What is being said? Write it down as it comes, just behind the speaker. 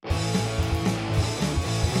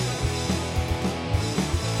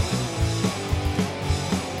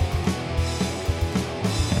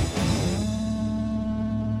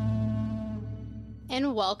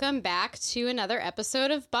and welcome back to another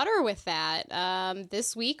episode of Butter With That.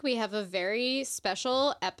 This week we have a very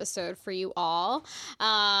special episode for you all,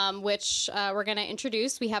 which we're going to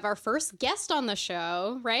introduce. We have our first guest on the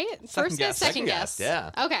show, right? Second guest. Yeah.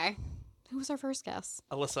 Okay. Who was our first guest?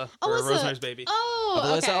 Alyssa for Alyssa. Rosemary's Baby. Oh,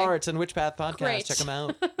 Alyssa okay. Arts and Witch Path Podcast. Great. Check them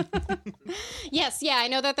out. Yes, yeah, I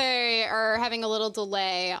know that they are having a little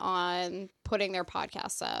delay on putting their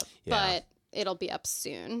podcasts up, but it'll be up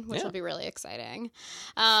soon, which will be really exciting.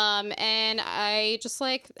 And I just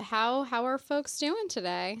how are folks doing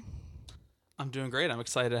today? I'm doing great. I'm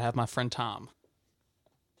excited to have my friend Tom.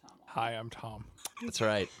 Hi, I'm Tom. That's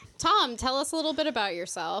right. Tom, tell us a little bit about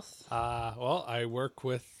yourself. Well, I work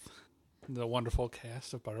with the wonderful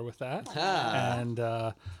cast of Butter With That. Ah. And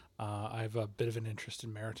I have a bit of an interest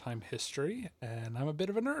in maritime history, and I'm a bit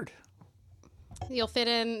of a nerd. You'll fit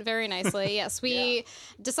in very nicely. Yes, we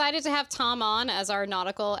decided to have Tom on as our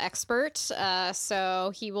nautical expert,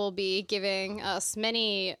 so he will be giving us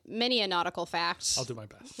many a nautical fact. I'll do my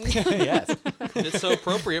best. Yes. It's so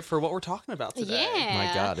appropriate for what we're talking about today. Yeah.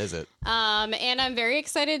 My God, is it? And I'm very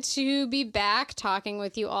excited to be back talking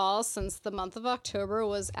with you all since the month of October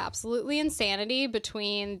was absolutely insanity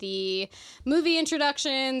between the movie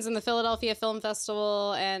introductions and the Philadelphia Film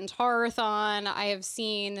Festival and Horror-thon. I have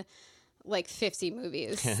seen like 50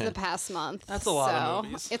 movies the past month. That's a lot of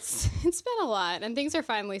movies. It's been a lot, and things are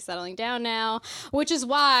finally settling down now, which is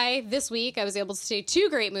why this week I was able to see two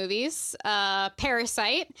great movies,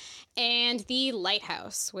 Parasite and The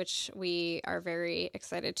Lighthouse, which we are very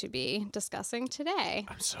excited to be discussing today.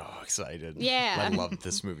 I'm so excited. Yeah. I love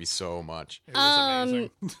this movie so much. It was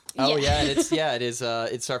amazing. Oh yeah, and it is.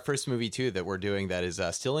 It's our first movie too that we're doing that is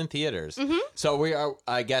still in theaters. Mm-hmm. So we are,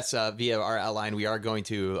 I guess, via our outline, we are going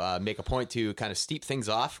to make a point to kind of steep things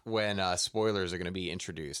off when spoilers are going to be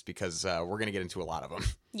introduced because we're going to get into a lot of them.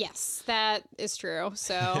 Yes, that is true.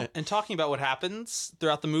 So And talking about what happens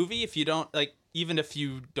throughout the movie, if you don't even if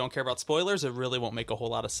you don't care about spoilers, it really won't make a whole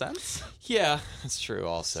lot of sense. Yeah, that's true.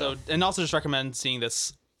 Also, And also just recommend seeing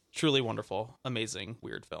this truly wonderful, amazing,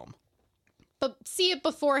 weird film. but see it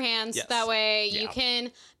beforehand, so Yes. that way you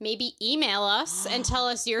can maybe email us and tell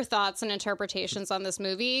us your thoughts and interpretations on this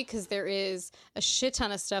movie, because there is a shit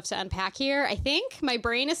ton of stuff to unpack here. I think my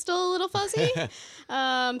brain is still a little fuzzy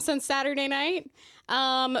since Saturday night.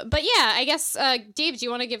 But yeah, I guess, Dave, do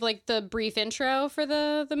you want to give the brief intro for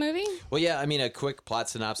the movie? well, yeah, I mean, a quick plot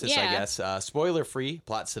synopsis, I Yeah. guess. Spoiler-free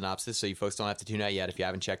plot synopsis, so you folks don't have to tune out yet if you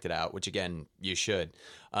haven't checked it out, which, again, you should.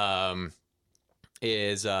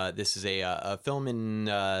 This is a film in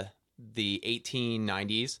the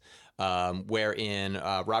 1890s wherein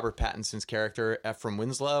Robert Pattinson's character, Ephraim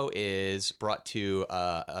Winslow, is brought to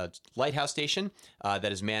a lighthouse station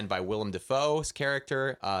that is manned by Willem Dafoe's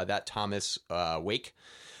character, that Thomas Wake.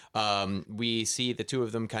 We see the two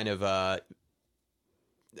of them kind of...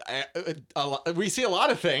 we see a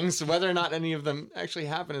lot of things. Whether or not any of them actually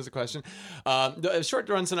happen is a question. The short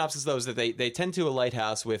run synopsis, though, is that they tend to a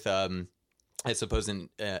lighthouse with, I suppose, an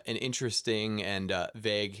interesting and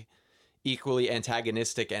vague, equally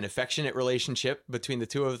antagonistic and affectionate relationship between the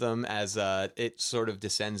two of them as it sort of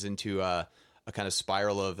descends into a kind of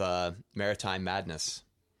spiral of maritime madness.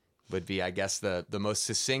 Would be, I guess, the most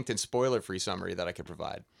succinct and spoiler-free summary that I could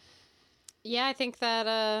provide. Yeah, I think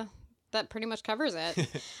that that pretty much covers it.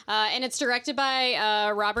 And it's directed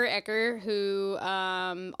by Robert Eggers, who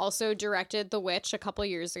also directed The Witch a couple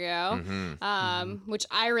years ago, which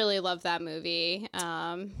I really love that movie.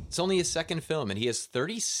 It's only his second film, and he is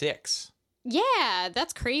 36. Yeah,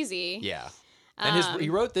 that's crazy. Yeah. And he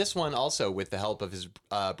wrote this one also with the help of his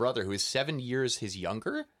brother, who is 7 years his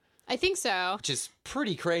younger, I think so. which is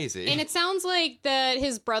pretty crazy. And it sounds like that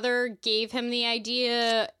his brother gave him the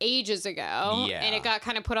idea ages ago, Yeah. and it got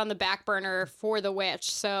kind of put on the back burner for The Witch.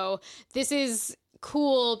 So this is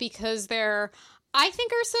cool because I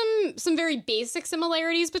think are some very basic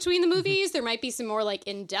similarities between the movies. There might be some more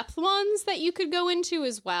in-depth ones that you could go into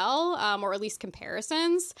as well, or at least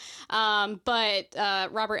comparisons. But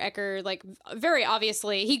Robert Eggers, very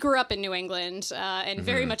obviously, he grew up in New England and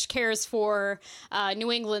very much cares for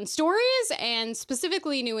New England stories and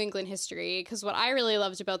specifically New England history. Because what I really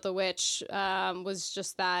loved about The Witch was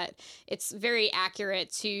just that it's very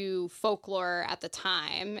accurate to folklore at the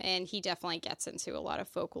time, and he definitely gets into a lot of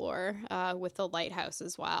folklore with the Lighthouse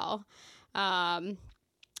as well.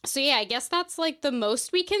 So yeah, I guess that's the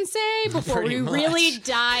most we can say before we really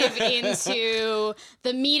dive into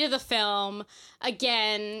the meat of the film.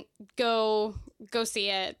 Again, go see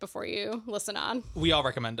it before you listen on. We all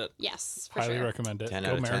recommend it. Yes, for Highly sure. recommend it. 10 Go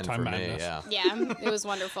out of 10 Maritime for Madness. me, yeah. Yeah, it was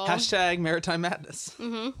wonderful. Hashtag Maritime Madness.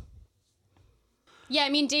 Yeah, I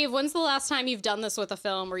mean, Dave, when's the last time you've done this with a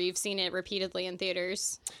film where you've seen it repeatedly in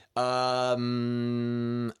theaters? I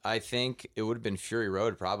think it would have been Fury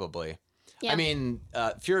Road, probably. Yeah. I mean,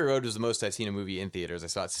 Fury Road was the most I've seen a movie in theaters. I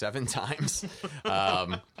saw it 7 times.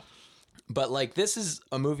 But like, this is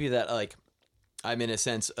a movie that like I'm in a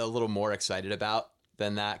sense a little more excited about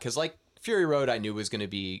than that, because like Fury Road I knew was going to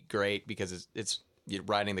be great because it's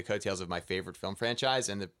riding the coattails of my favorite film franchise,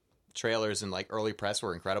 and the trailers and like early press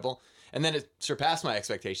were incredible, and then it surpassed my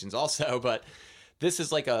expectations also. But this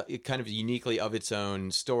is like a kind of uniquely of its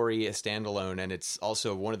own story, a standalone, and it's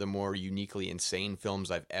also one of the more uniquely insane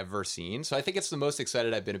films I've ever seen. So I think it's the most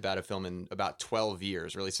excited I've been about a film in about 12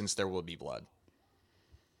 years, really, since There Will Be Blood.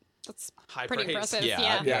 That's High pretty praise. impressive.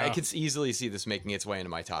 Yeah, Yeah. I could easily see this making its way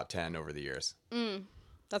into my top 10 over the years.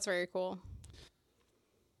 That's very cool.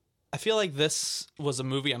 I feel like this was a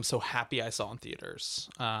movie I'm so happy I saw in theaters,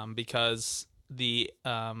 because the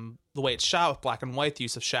way it's shot with black and white, the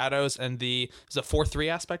use of shadows, and is a 4:3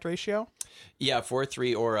 aspect ratio. Yeah,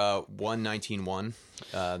 4:3 or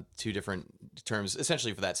 1:19:1, 2 different terms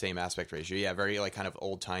essentially for that same aspect ratio. Yeah, very like kind of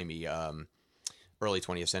old timey early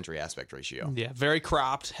 20th century aspect ratio. Yeah, very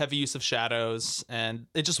cropped, heavy use of shadows, and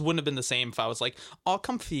it just wouldn't have been the same if I was like all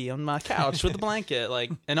comfy on my couch with a blanket.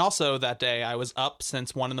 Like, and also that day I was up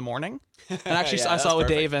since 1 a.m. and actually Yeah, I saw it with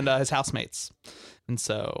that's Dave and his housemates, and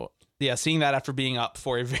so yeah, seeing that after being up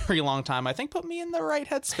for a very long time, I think put me in the right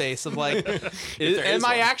headspace of like, am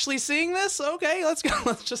I actually seeing this? Okay, let's go.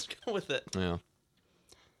 Let's just go with it. Yeah.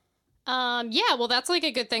 Yeah, well, that's like a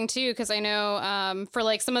good thing too, because I know for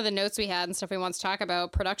like some of the notes we had and stuff we want to talk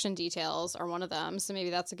about, production details are one of them. So maybe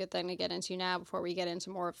that's a good thing to get into now before we get into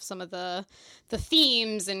more of some of the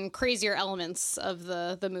themes and crazier elements of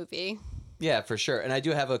the movie. Yeah, for sure. And I do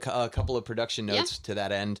have a couple of production notes to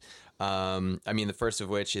that end. I mean, the first of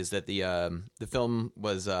which is that the film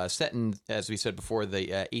was set in, as we said before,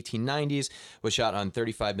 the 1890s, was shot on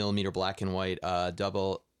 35 millimeter black and white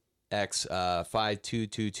double X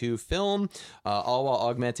 5222 film, all while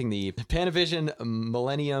augmenting the Panavision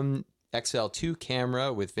Millennium XL2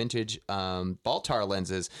 camera with vintage Baltar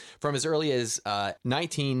lenses from as early as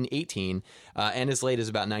 1918 and as late as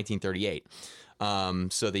about 1938.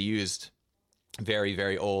 So they used very,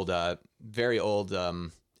 very old, and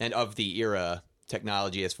of the era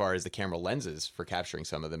technology as far as the camera lenses for capturing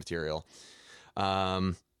some of the material.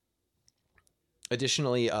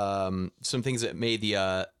 Additionally, some things that made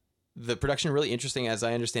the production really interesting, as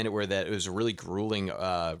I understand it, were that it was a really grueling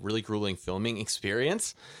filming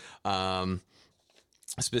experience.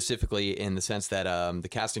 Specifically in the sense that the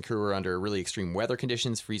cast and crew were under really extreme weather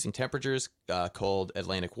conditions, freezing temperatures, cold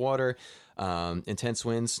Atlantic water, intense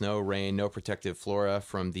winds, snow, rain, no protective flora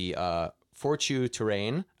from the Fortune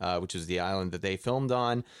terrain, which was the island that they filmed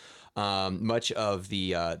on. Much of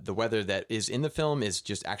the weather that is in the film is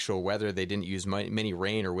just actual weather. They didn't use many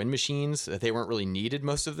rain or wind machines. They weren't really needed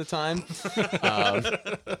most of the time.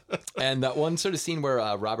 And that one sort of scene where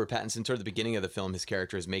Robert Pattinson, toward the beginning of the film, his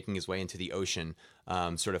character is making his way into the ocean,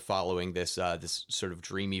 sort of following this sort of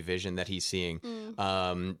dreamy vision that he's seeing.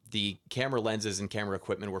 The camera lenses and camera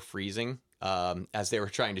equipment were freezing as they were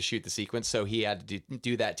trying to shoot the sequence, so he had to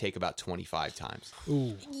do that take about 25 times.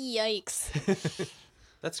 Ooh. Yikes.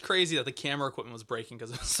 That's crazy that the camera equipment was breaking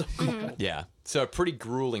because it was so cold. Yeah, so a pretty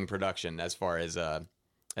grueling production as far as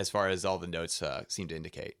all the notes seem to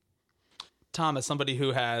indicate. Tom, as somebody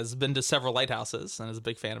who has been to several lighthouses and is a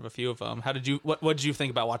big fan of a few of them, what did you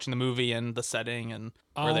think about watching the movie and the setting and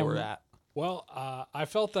where they were at? Well, I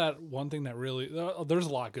felt that one thing that really, there's a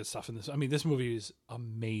lot of good stuff in this. I mean, this movie is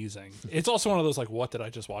amazing. It's also one of those, like, what did I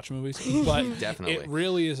just watch movies? But Definitely. It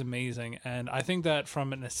really is amazing. And I think that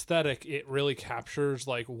from an aesthetic, it really captures,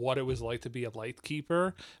 like, what it was like to be a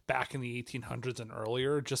lightkeeper back in the 1800s and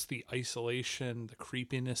earlier. Just the isolation, the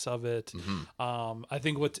creepiness of it. I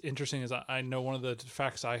think what's interesting is I know one of the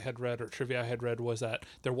facts I had read or trivia I had read was that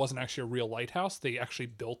there wasn't actually a real lighthouse. They actually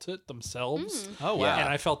built it themselves. Oh, wow. And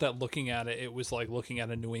I felt that looking at it was like looking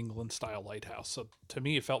at a New England style lighthouse. So to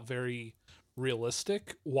me, it felt very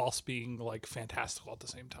realistic whilst being like fantastical at the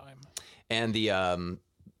same time. And the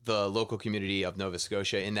local community of Nova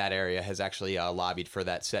Scotia in that area has actually lobbied for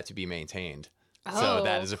that set to be maintained. So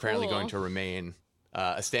that is apparently cool. going to remain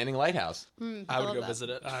a standing lighthouse. I would love go that.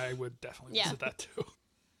 visit it. I would definitely Yeah. visit that too.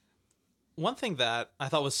 One thing that I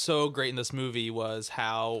thought was so great in this movie was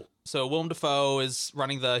how Willem Dafoe is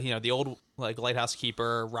running the old like lighthouse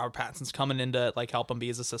keeper. Robert Pattinson's coming in to like help him be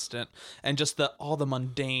his assistant, and just all the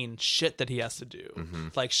mundane shit that he has to do,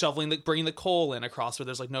 like bringing the coal in across where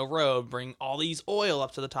there's like no road, bring all these oil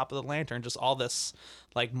up to the top of the lantern, just all this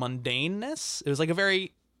like mundaneness. It was like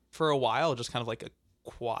for a while, just kind of like a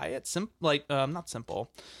quiet, not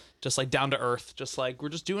simple, just like down to earth, just like we're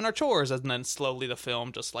just doing our chores, and then slowly the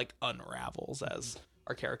film just like unravels as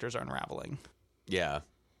our characters are unraveling. Yeah.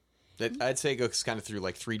 I'd say it goes kind of through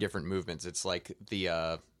like three different movements. It's like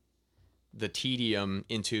the tedium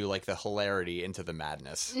into like the hilarity into the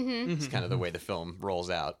madness. It's kind of the way the film rolls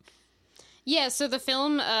out. Yeah, so the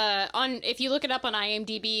film, if you look it up on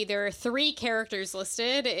IMDb, there are 3 characters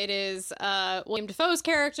listed. It is William Dafoe's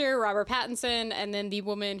character, Robert Pattinson, and then the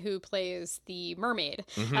woman who plays the mermaid.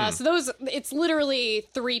 So it's literally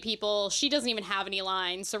 3 people. She doesn't even have any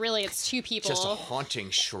lines, so really it's 2 people. Just a haunting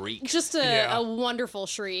shriek. Just a wonderful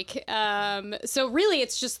shriek. So really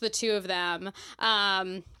it's just the 2 of them.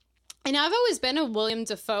 And I've always been a William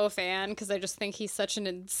Dafoe fan because I just think he's such an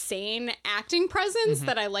insane acting presence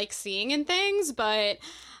that I like seeing in things. But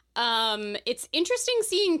it's interesting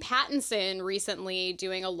seeing Pattinson recently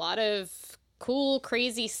doing a lot of cool,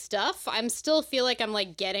 crazy stuff. I still feel like I'm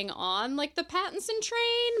like getting on like the Pattinson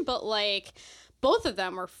train, but like both of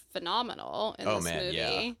them were phenomenal in this movie.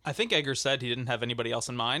 Yeah. I think Eggers said he didn't have anybody else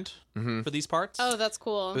in mind for these parts. Oh, that's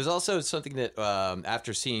cool. It was also something that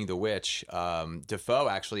after seeing The Witch, Dafoe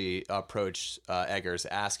actually approached Eggers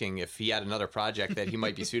asking if he had another project that he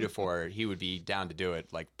might be suited for. He would be down to do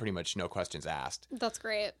it, like pretty much no questions asked. That's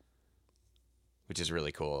great. Which is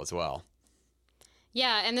really cool as well.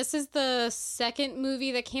 Yeah, and this is the second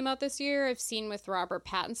movie that came out this year I've seen with Robert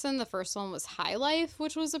Pattinson. The first one was High Life,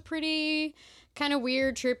 which was a pretty kind of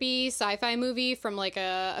weird, trippy sci-fi movie from like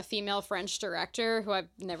a female French director who I've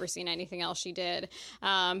never seen anything else she did.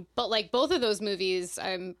 But like both of those movies,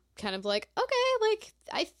 I'm kind of like, okay, like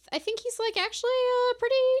I think he's like actually a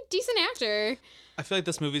pretty decent actor. I feel like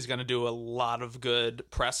this movie's going to do a lot of good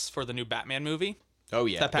press for the new Batman movie. Oh,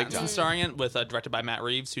 yeah. That big time. Pattinson's starring in, with directed by Matt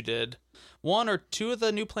Reeves, who did 1 or 2 of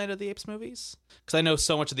the new Planet of the Apes movies. Because I know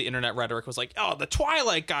so much of the internet rhetoric was like, oh, the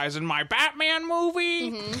Twilight guy's in my Batman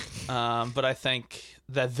movie. But I think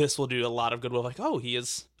that this will do a lot of good will. Like, oh, he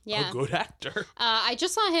is a good actor. I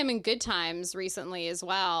just saw him in Good Times recently as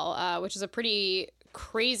well, which is a pretty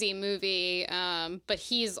crazy movie. But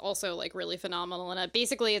he's also like really phenomenal in it.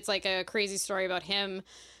 Basically, it's like a crazy story about him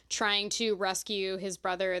trying to rescue his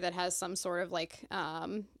brother that has some sort of like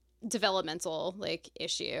developmental like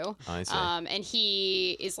issue. I see. And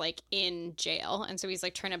he is like in jail, and so he's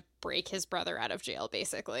like trying to break his brother out of jail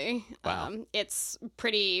basically. Wow. It's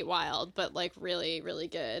pretty wild, but like really, really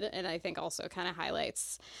good, and I think also kind of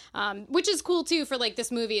highlights which is cool too for like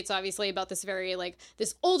this movie. It's obviously about this very like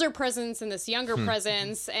this older presence and this younger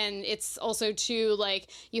presence, and it's also too like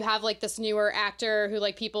you have like this newer actor who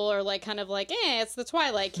like people are like kind of like it's the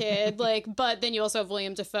Twilight kid like, but then you also have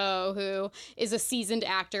William Dafoe, who is a seasoned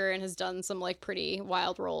actor and has done some like pretty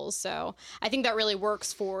wild roles. So I think that really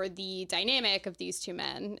works for the dynamic of these 2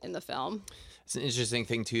 men in the film. It's an interesting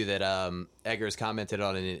thing, too, that Eggers commented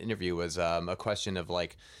on in an interview was a question of,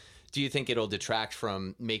 like, do you think it'll detract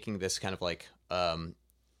from making this kind of, like, a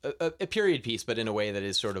period piece, but in a way that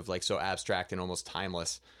is sort of, like, so abstract and almost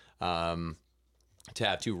timeless, to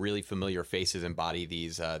have 2 really familiar faces embody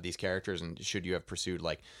these characters? And should you have pursued,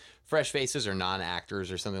 like, fresh faces or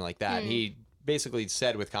non-actors or something like that? And he basically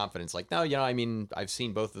said with confidence, like, no, I mean, I've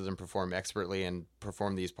seen both of them perform expertly and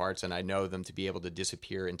perform these parts, and I know them to be able to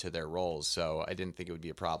disappear into their roles, so I didn't think it would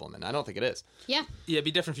be a problem, and I don't think it is. Yeah, it'd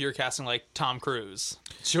be different if you were casting like Tom Cruise.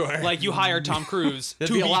 Sure. Like you hired Tom Cruise to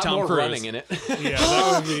There'd be a lot Tom more Cruise. running in it. Yeah,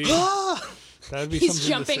 that would be he's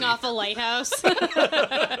something jumping to see. off a lighthouse. Show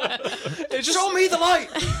me the light!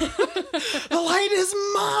 The light is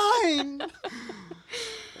mine!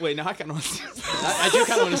 Wait, now I kind of want to see this. I do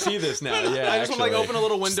kind of want to see this now, yeah. I just want to like open a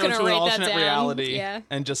little window gonna to an write that alternate down. reality Yeah.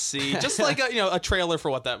 and just see, just like a trailer for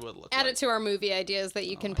what that would look Add like. it to our movie ideas that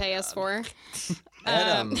you can pay us for.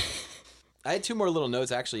 I had 2 more little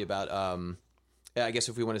notes, actually, about, I guess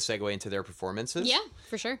if we want to segue into their performances. Yeah,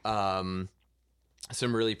 for sure.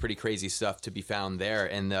 Some really pretty crazy stuff to be found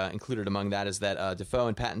there, and included among that is that Dafoe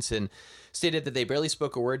and Pattinson stated that they barely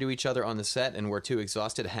spoke a word to each other on the set and were too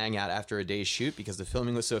exhausted to hang out after a day's shoot because the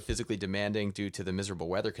filming was so physically demanding due to the miserable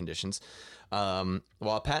weather conditions. While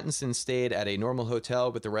Pattinson stayed at a normal hotel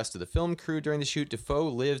with the rest of the film crew during the shoot, Dafoe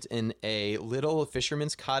lived in a little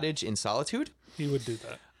fisherman's cottage in solitude. He would do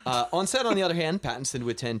that. On set, on the other hand, Pattinson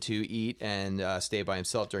would tend to eat and stay by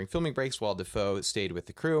himself during filming breaks while Dafoe stayed with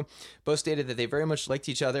the crew. Both stated that they very much liked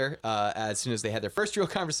each other as soon as they had their first real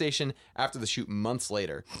conversation after the shoot months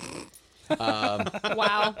later.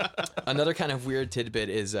 Wow. Another kind of weird tidbit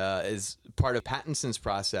is part of Pattinson's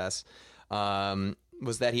process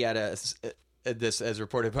was that he had this, as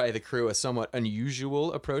reported by the crew, a somewhat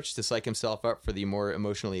unusual approach to psych himself up for the more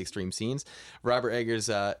emotionally extreme scenes. Robert Eggers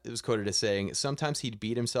was quoted as saying, sometimes he'd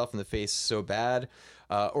beat himself in the face so bad,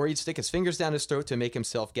 or he'd stick his fingers down his throat to make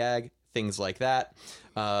himself gag, things like that.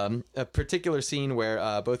 A particular scene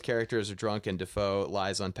where both characters are drunk and Dafoe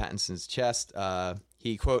lies on Pattinson's chest.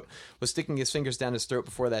 He, quote, was sticking his fingers down his throat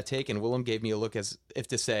before that take, and Willem gave me a look as if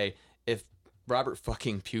to say, if Robert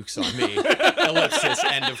fucking pukes on me, ellipsis,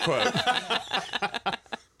 end of quote.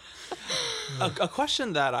 A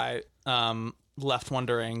question that I left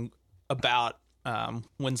wondering about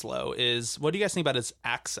Winslow is, what do you guys think about his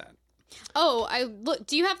accent? Oh,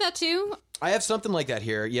 do you have that too? I have something like that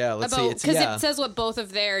here. Yeah, let's see. Because it says what both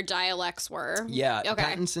of their dialects were. Yeah, Okay.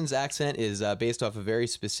 Pattinson's accent is based off a very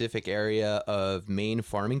specific area of Maine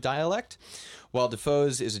farming dialect, while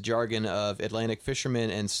Defoe's is a jargon of Atlantic fishermen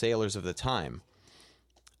and sailors of the time.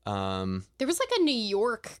 There was like a New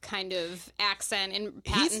York kind of accent in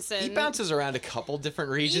Pattinson. He bounces around a couple different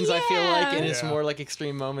regions, I feel like, in his Yeah. more like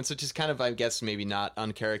extreme moments, which is kind of, I guess, maybe not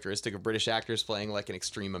uncharacteristic of British actors playing like an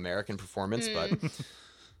extreme American performance, but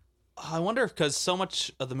I wonder if, because so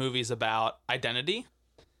much of the movie is about identity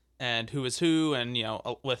and who is who, and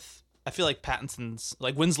I feel like Pattinson's,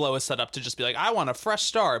 like Winslow is set up to just be like, I want a fresh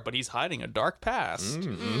start, but he's hiding a dark past.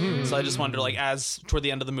 So I just wonder, like, as toward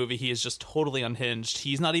the end of the movie, he is just totally unhinged.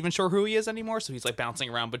 He's not even sure who he is anymore, so he's like bouncing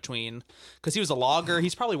around between, because he was a logger.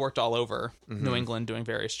 He's probably worked all over New England doing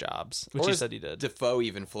various jobs, which or he as said he did. Defoe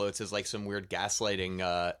even floats as like some weird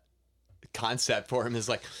gaslighting concept for him, is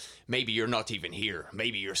like, maybe you're not even here.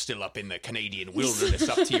 Maybe you're still up in the Canadian wilderness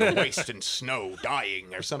up to your waist in snow,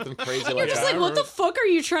 dying, or something crazy You're like just that. like, what the fuck are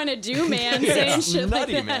you trying to do, man? Saying shit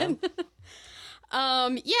Nutty, like that.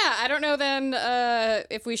 man. Yeah, I don't know then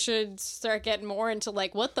if we should start getting more into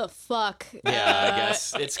like, what the fuck? Yeah, I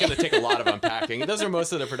guess it's going to take a lot of unpacking. Those are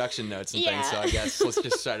most of the production notes and things, so I guess let's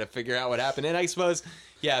just try to figure out what happened. And I suppose,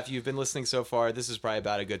 yeah, if you've been listening so far, this is probably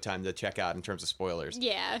about a good time to check out in terms of spoilers.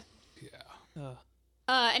 Yeah. Yeah.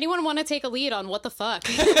 Anyone want to take a lead on what the fuck?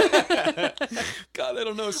 God, I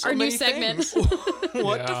don't know. So Our new many segment. things.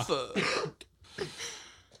 What Yeah. the fuck?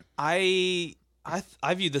 I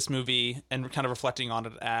view this movie and kind of reflecting on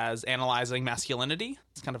it as analyzing masculinity.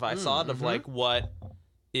 It's kind of how I saw it, of like what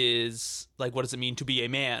does it mean to be a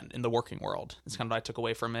man in the working world? It's kind of what I took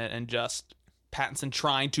away from it, and just Pattinson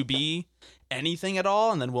trying to be anything at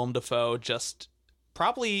all, and then Willem Dafoe just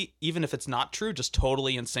probably, even if it's not true, just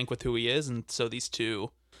totally in sync with who he is. And so these two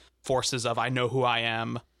forces of I know who I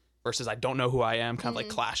am versus I don't know who I am kind of like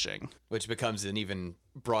clashing. Which becomes an even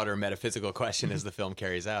broader metaphysical question as the film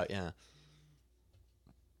carries out, yeah.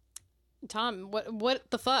 Tom, what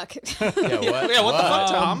the fuck? Yeah, what What the fuck,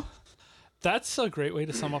 Tom? That's a great way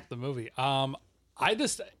to sum up the movie.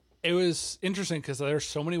 It was interesting because there's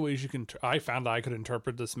so many ways you can. I found I could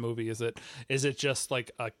interpret this movie. Is it just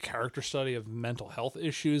like a character study of mental health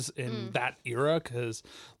issues in that era? Because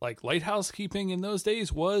like lighthouse keeping in those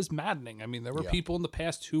days was maddening. I mean, there were people in the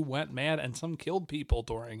past who went mad and some killed people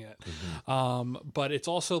during it. But it's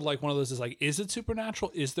also like one of those is like, is it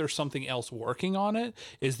supernatural? Is there something else working on it?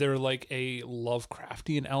 Is there like a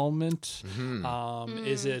Lovecraftian element?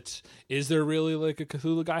 Is there really like a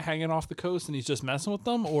Cthulhu guy hanging off the coast and he's just messing with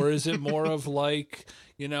them? Or is it more of like,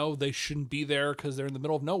 they shouldn't be there because they're in the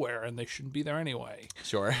middle of nowhere and they shouldn't be there anyway?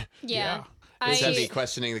 Sure. Yeah. This had me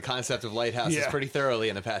questioning the concept of lighthouses pretty thoroughly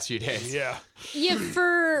in the past few days. Yeah. Yeah,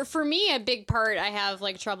 for me, a big part I have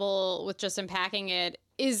like trouble with just unpacking it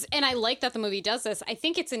is, and I like that the movie does this, I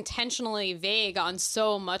think it's intentionally vague on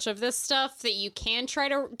so much of this stuff that you can try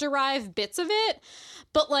to derive bits of it.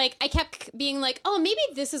 But like, I kept being like, oh, maybe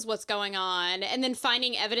this is what's going on, and then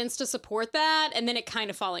finding evidence to support that, and then it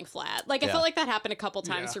kind of falling flat. Like, I felt like that happened a couple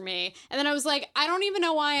times for me. And then I was like, I don't even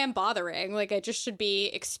know why I'm bothering. Like, I just should be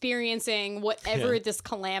experiencing whatever this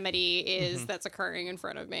calamity is that's occurring in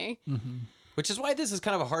front of me. Which is why this is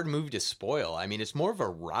kind of a hard movie to spoil. I mean, it's more of a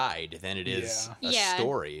ride than it is a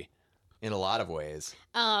story in a lot of ways.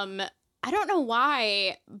 I don't know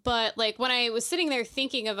why, but like when I was sitting there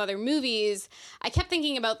thinking of other movies, I kept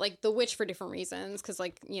thinking about like The Witch for different reasons, because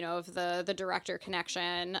like, of the director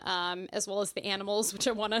connection, as well as the animals, which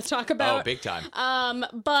I want to talk about. Oh, big time.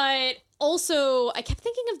 But also I kept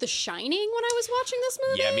thinking of The Shining when I was watching this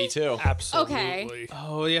movie. Yeah, me too. Absolutely. Okay.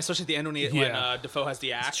 Oh, yeah, especially at the end when Defoe has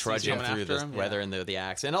the axe. Trudging he's coming through after the him. weather and the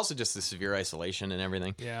axe, and also just the severe isolation and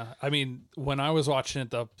everything. Yeah. I mean, when I was watching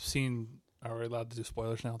it, the scene Are we allowed to do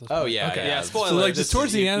spoilers now? At this Oh point? yeah, Okay. Yeah, spoiler. So like This just towards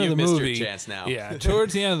is- the end of you the missed movie, your chance now. yeah,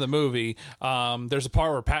 towards the end of the movie, there's a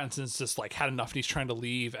part where Pattinson's just like had enough and he's trying to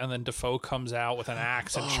leave, and then Defoe comes out with an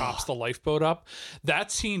axe and chops the lifeboat up.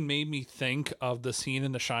 That scene made me think of the scene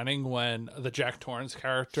in The Shining when the Jack Torrance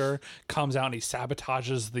character comes out and he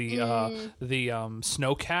sabotages the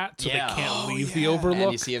snowcat so they can't leave the Overlook.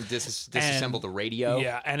 And you see him disassemble the radio.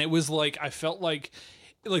 Yeah, and it was like I felt like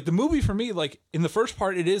the movie for me, like in the first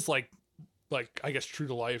part, it is like I guess true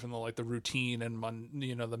to life and the routine and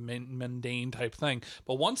the mundane type thing.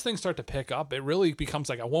 But once things start to pick up, it really becomes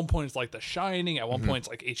like at one point it's like The Shining, at one point it's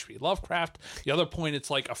like H.P. Lovecraft, the other point it's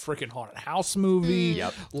like a freaking haunted house movie.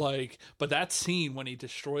 Yep. But that scene when he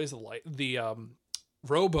destroys the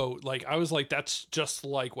rowboat, like I was like, that's just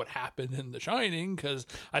like what happened in The Shining, because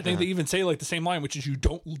I think they even say like the same line, which is you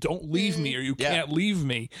don't leave me, or you can't leave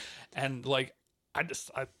me, and like I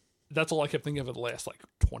that's all I kept thinking of the last like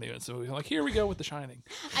 20 minutes of the movie. I'm like, here we go with The Shining.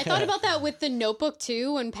 I thought about that with The Notebook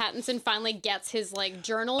too, when Pattinson finally gets his like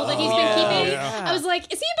journal that he's been keeping. Yeah. I was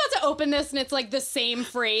like, is he about to open this and it's like the same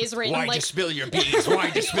phrase written Why'd like you spill your beans?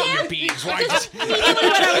 Why'd you spill your beans? Why'd you... immediately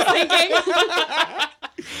what I was thinking.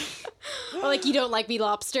 Or like, you don't like me,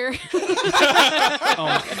 lobster.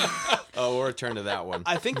 Oh, we'll return to that one.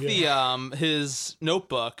 I think the his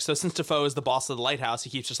notebook. So since Defoe is the boss of the lighthouse, he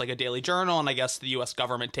keeps just like a daily journal, and I guess the U.S.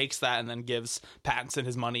 government takes that and then gives Pattinson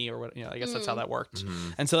his money, or what? I guess that's how that worked.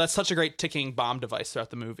 And so that's such a great ticking bomb device throughout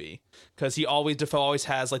the movie, because Defoe always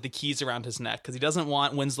has like the keys around his neck, because he doesn't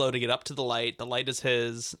want Winslow to get up to the light. The light is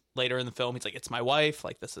his. Later in the film, he's like, "It's my wife.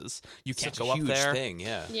 Like this is you can't Such go a up huge there." thing,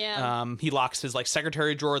 yeah. Yeah. He locks his like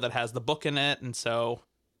secretary drawer that has the book in it, and so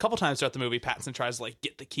a couple times throughout the movie, Pattinson tries to like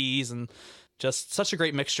get the keys, and just such a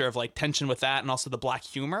great mixture of like tension with that, and also the black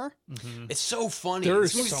humor. It's so funny. There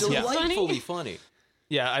This is movie's so much- delightfully funny.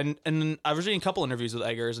 Yeah, and I was reading a couple interviews with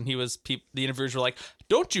Eggers, and the interviewers were like,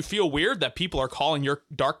 "Don't you feel weird that people are calling your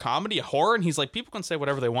dark comedy a horror?" And he's like, "People can say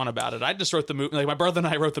whatever they want about it. I just wrote the movie. Like my brother and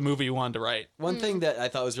I wrote the movie we wanted to write." One thing that I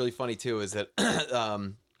thought was really funny too is that,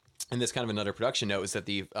 and this kind of another production note, is that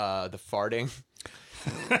the farting,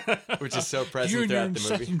 which is so present throughout the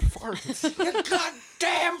movie. Farts. You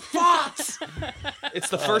goddamn farts! It's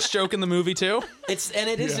the first joke in the movie too. It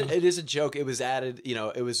is a joke. It was added,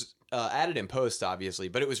 it was added in post, obviously,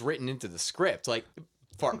 but it was written into the script, like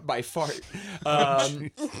fart by fart.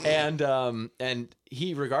 And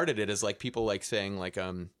he regarded it as like people like saying like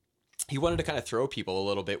he wanted to kind of throw people a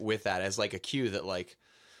little bit with that as like a cue that like,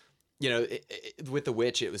 with The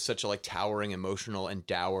Witch, it was such a like towering, emotional, and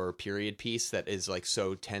dour period piece that is like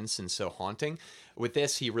so tense and so haunting. With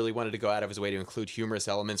this, he really wanted to go out of his way to include humorous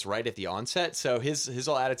elements right at the onset. So his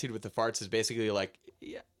whole attitude with the farts is basically like,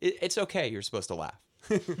 yeah, it's okay. You're supposed to laugh.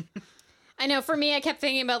 I know, for me, I kept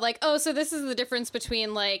thinking about like, oh, so this is the difference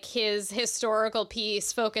between like his historical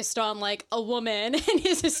piece focused on like a woman and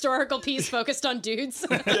his historical piece focused on dudes.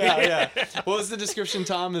 Yeah. What was the description,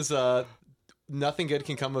 Tom? Is nothing good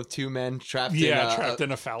can come of two men trapped in a phallic trapped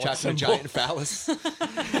in a symbol. giant phallus.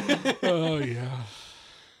 Oh yeah.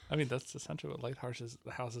 I mean, that's essentially what lighthouses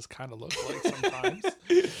kind of look like sometimes.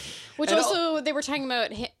 Which also, they were talking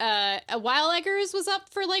about while Eggers was up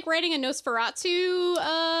for like writing a Nosferatu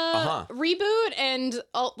reboot, and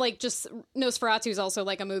like just Nosferatu is also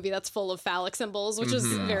like a movie that's full of phallic symbols, which is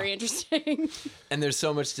very interesting. And there's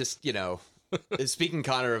so much just, speaking,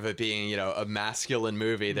 Connor, of it being, a masculine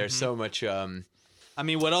movie, there's so much I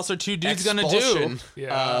mean, what else are two dudes gonna expulsion. do?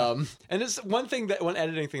 Yeah. And it's one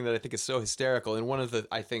editing thing that I think is so hysterical, and one of the,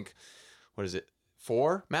 I think, what is it,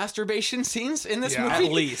 4 masturbation scenes in this Yeah. movie?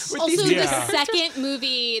 At least. With Also, these- the Yeah. second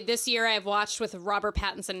movie this year I've watched with Robert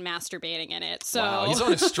Pattinson masturbating in it. So Wow, he's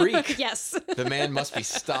on a streak. yes. The man must be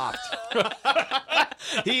stopped.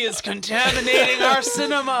 He is contaminating our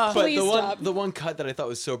cinema. But Please stop. the one cut that I thought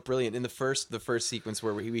was so brilliant in the first sequence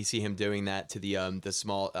where we see him doing that to the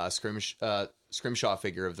small scrimshaw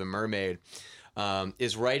figure of the mermaid,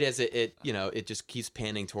 is right as it just keeps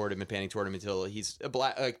panning toward him until he's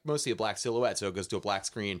mostly a black silhouette, so it goes to a black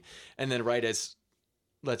screen, and then right as,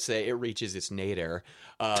 let's say, it reaches its nadir,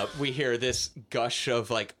 we hear this gush of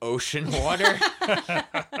like ocean water.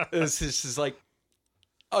 This is like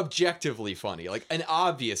objectively funny, like, and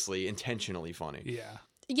obviously intentionally funny. Yeah.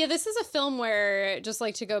 Yeah, this is a film where, just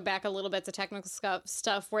like to go back a little bit to technical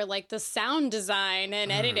stuff, where like the sound design and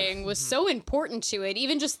editing was so important to it.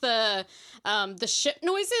 Even just the ship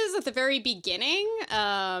noises at the very beginning,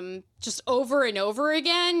 just over and over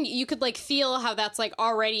again, you could like feel how that's like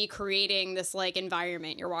already creating this like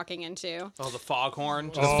environment you're walking into. Oh, the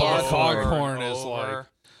foghorn. Oh, Yeah. foghorn is over. like.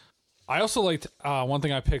 I also liked one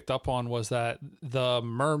thing I picked up on was that the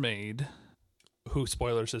mermaid, who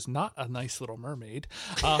spoilers is not a nice little mermaid.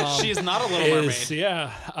 She is not a little mermaid.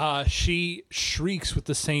 Yeah, she shrieks with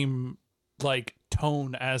the same like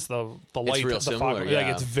tone as the light. real the similar, fog. yeah. Like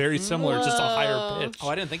it's very similar, just a higher pitch. Oh,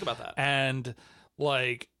 I didn't think about that. And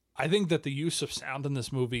like I think that the use of sound in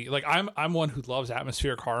this movie, like I'm one who loves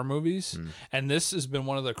atmospheric horror movies, and this has been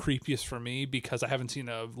one of the creepiest for me because I haven't seen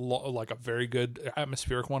a very good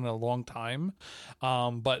atmospheric one in a long time.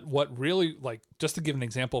 But what really, like, just to give an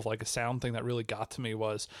example of like a sound thing that really got to me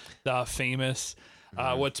was the famous.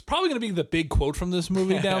 What's probably going to be the big quote from this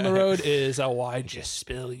movie down the road is "Why'd you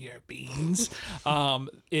spill your beans?"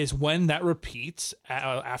 Is when that repeats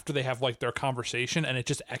after they have like their conversation, and it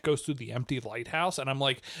just echoes through the empty lighthouse. And I'm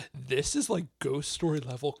like, this is like ghost story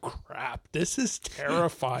level crap. This is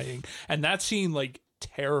terrifying. And that scene like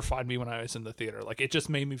terrified me when I was in the theater. Like it just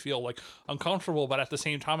made me feel like uncomfortable, but at the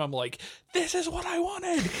same time I'm like, this is what I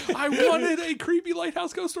wanted. I wanted a creepy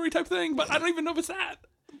lighthouse ghost story type thing, but I don't even know if it's that.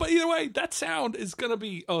 But either way, that sound is going to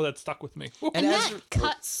be, that stuck with me. And that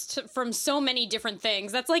cuts from so many different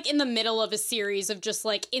things. That's like in the middle of a series of just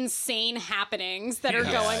like insane happenings that are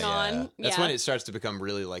going on. That's when it starts to become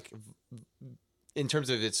really like, in terms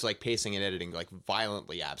of its like pacing and editing, like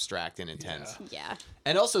violently abstract and intense. Yeah.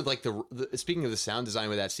 And also like the speaking of the sound design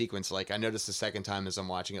with that sequence, like I noticed the second time as I'm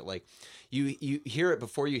watching it, like you hear it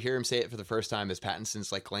before you hear him say it for the first time as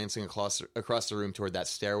Pattinson's like glancing across the room toward that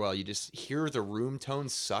stairwell. You just hear the room tone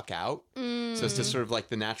suck out. So it's just sort of like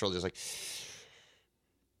the natural, just like,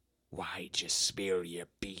 why'd you spill your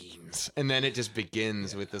beans? And then it just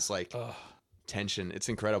begins with this like tension. It's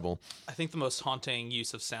incredible. I think the most haunting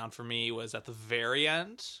use of sound for me was at the very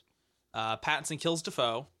end. Pattinson kills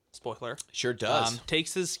Defoe. Spoiler. Sure does.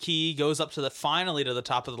 Takes his key, goes up to finally to the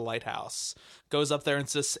top of the lighthouse. Goes up there and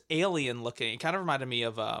it's this alien looking. It kind of reminded me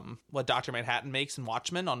of what Dr. Manhattan makes in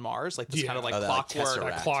Watchmen on Mars, like this kind of like clockwork,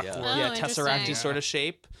 Tesseract sort of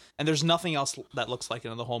shape. And there's nothing else that looks like it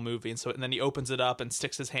in the whole movie. And then he opens it up and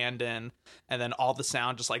sticks his hand in, and then all the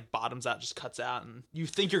sound just like bottoms out, just cuts out, and you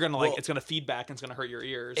think you're gonna it's gonna feedback and it's gonna hurt your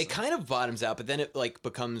ears. It kind of bottoms out, but then it like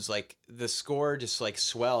becomes like the score just like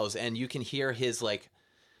swells, and you can hear his like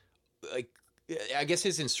I guess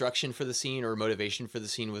his instruction for the scene or motivation for the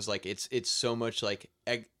scene was like it's so much like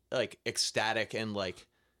ecstatic and like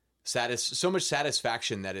so much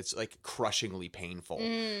satisfaction that it's like crushingly painful.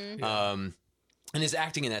 And his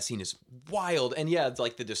acting in that scene is wild. And yeah, it's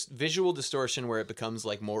like the visual distortion where it becomes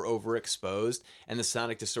like more overexposed, and the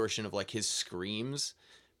sonic distortion of like his screams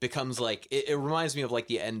becomes like it reminds me of like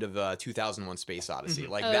the end of 2001 Space Odyssey,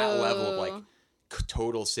 like that level of like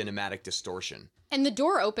total cinematic distortion. And the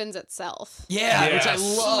door opens itself. Yeah, which I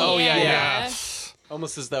love. Oh yeah.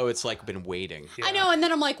 Almost as though it's like been waiting. Yeah. I know, and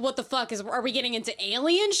then I'm like, what the fuck? Are we getting into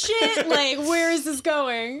alien shit? Like, where is this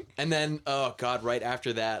going? And then, oh god, right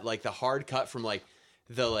after that, like the hard cut from like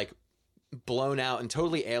the like blown out and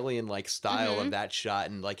totally alien like style of that shot,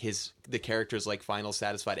 and like the character's like final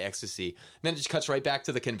satisfied ecstasy. And then it just cuts right back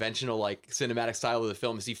to the conventional like cinematic style of the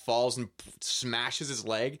film as he falls and smashes his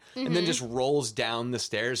leg and then just rolls down the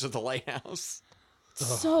stairs of the lighthouse.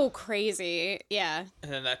 So crazy. Yeah.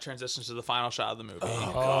 And then that transitions to the final shot of the movie.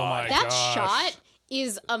 Oh my that gosh. shot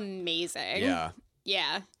is amazing.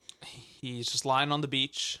 Yeah. He's just lying on the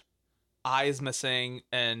beach, eyes missing,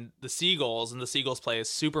 and the seagulls play a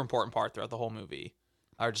super important part throughout the whole movie,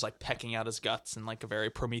 are just like pecking out his guts in like a very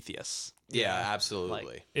Prometheus. Yeah, absolutely.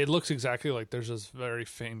 Like, it looks exactly like there's this very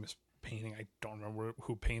famous painting. I don't remember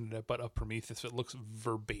who painted it, but of Prometheus. It looks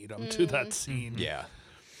verbatim to that scene. Yeah.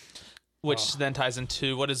 Which then ties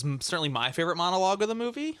into what is certainly my favorite monologue of the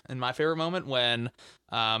movie, and my favorite moment when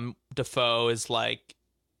Defoe is like,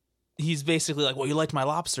 he's basically like, well, you liked my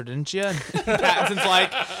lobster, didn't you? And Pattinson's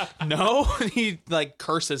like, no. And he like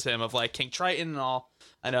curses him of like King Triton and all.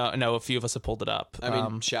 I know a few of us have pulled it up. I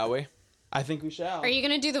mean, shall we? I think we shall. Are you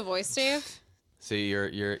gonna do the voice, Dave? So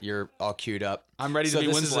you're all queued up. I'm ready to be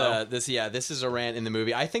Winslow. This is a rant in the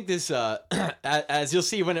movie. I think this, as you'll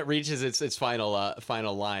see when it reaches its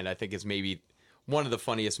final line, I think it's maybe one of the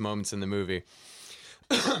funniest moments in the movie.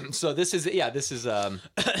 So this is.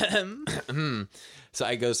 So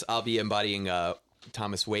I goes. I'll be embodying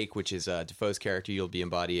Thomas Wake, which is Defoe's character. You'll be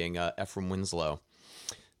embodying Ephraim Winslow.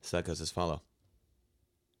 So that goes as follow.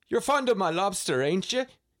 You're fond of my lobster, ain't you?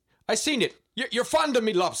 I seen it. You're fond of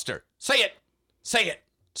me lobster. Say it. Say it!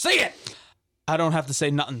 Say it! I don't have to say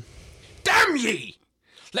nothing. Damn ye!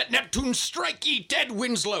 Let Neptune strike ye dead,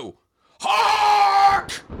 Winslow!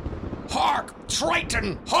 Hark! Hark,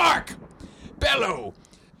 Triton, hark! Bellow!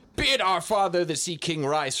 Bid our father the Sea King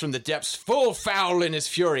rise from the depths, full foul in his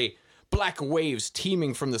fury. Black waves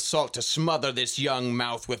teeming from the salt to smother this young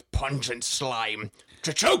mouth with pungent slime.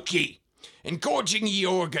 To choke ye! engorging ye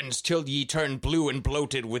organs till ye turn blue and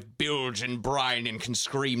bloated with bilge and brine and can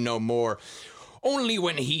scream no more. Only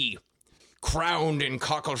when he, crowned in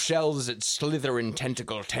cockle shells that slither in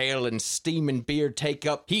tentacle tail and steam and beard take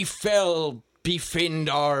up, he fell, befinned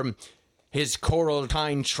arm, his coral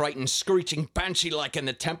tine triton screeching banshee-like in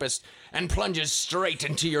the tempest, and plunges straight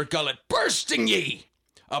into your gullet, bursting ye!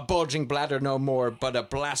 A bulging bladder no more, but a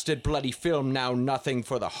blasted bloody film now nothing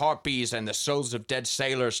for the harpies and the souls of dead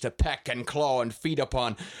sailors to peck and claw and feed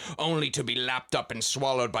upon, only to be lapped up and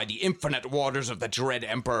swallowed by the infinite waters of the dread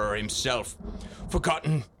emperor himself.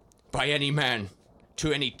 Forgotten by any man,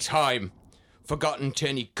 to any time, forgotten to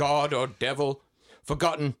any god or devil,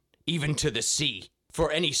 forgotten even to the sea, for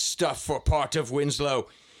any stuff or part of Winslow,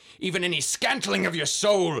 even any scantling of your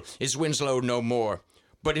soul is Winslow no more,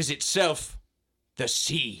 but is itself the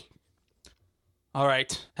sea. All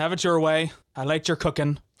right, have it your way. I liked your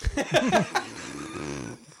cooking.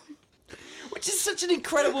 Which is such an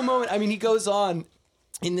incredible moment. I mean, he goes on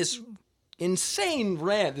in this insane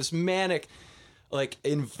rant, this manic, like,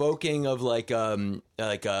 invoking of like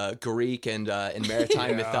Greek and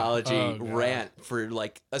maritime mythology rant for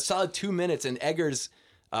like a solid 2 minutes, and Eggers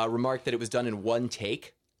remarked that it was done in one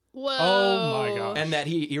take. Whoa. Oh my gosh. And that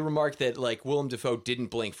he remarked that like Willem Dafoe didn't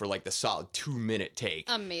blink for like the solid 2 minute take.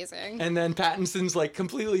 Amazing. And then Pattinson's like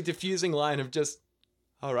completely diffusing line of just,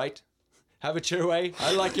 all right, have it your way.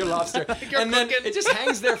 I like your lobster. And then it just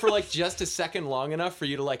hangs there for like just a second long enough for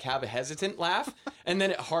you to like have a hesitant laugh. And then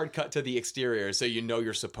it hard cut to the exterior so you know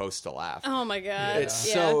you're supposed to laugh. Oh my God. It's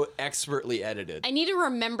so expertly edited. I need to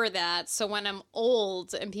remember that so when I'm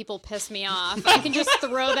old and people piss me off, I can just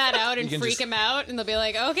throw that out and freak them out, and they'll be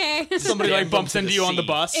like, okay. Somebody like bumps into you on the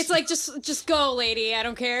bus. It's like, just go, lady. I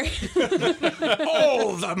don't care.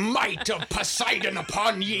 All the might of Poseidon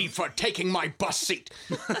upon ye for taking my bus seat.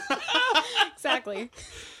 Exactly.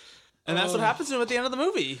 And that's what happens to him at the end of the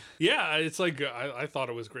movie. Yeah, it's like I thought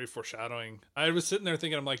it was great foreshadowing. I was sitting there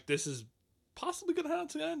thinking, I'm like, this is possibly going to happen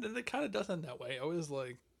to the end, and it kind of does end that way. I was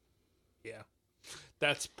like, yeah,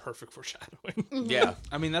 that's perfect foreshadowing. Yeah.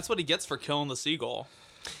 I mean, that's what he gets for killing the seagull.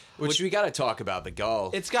 Which we got to talk about the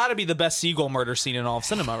gull. It's got to be the best seagull murder scene in all of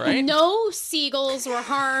cinema, right? No seagulls were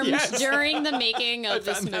harmed Yes. during the making of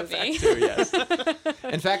this Found that movie. fact too, yes.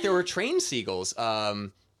 In fact, there were trained seagulls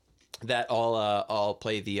that all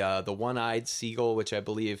play the one-eyed seagull, which I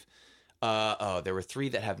believe. There were 3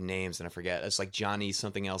 that have names, and I forget. It's like Johnny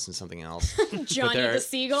something else and something else. Johnny the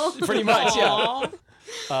Seagull. Pretty much, yeah.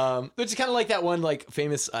 Which is kind of like that one, like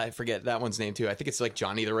famous. I forget that one's name too. I think it's like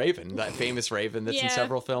Johnny the Raven, that famous Raven that's in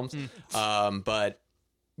several films. But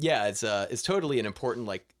yeah, it's totally an important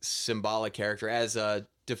like symbolic character, as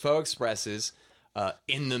Defoe expresses.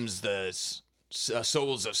 In them's the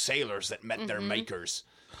souls of sailors that met their makers.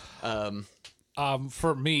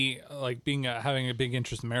 For me, like being having a big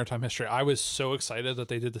interest in maritime history, I was so excited that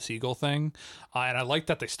they did the seagull thing, and I like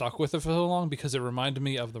that they stuck with it for so long because it reminded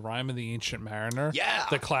me of The Rime of the Ancient Mariner,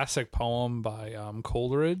 the classic poem by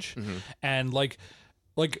Coleridge, and like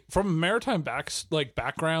from a maritime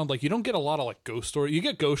background, like you don't get a lot of like ghost stories. You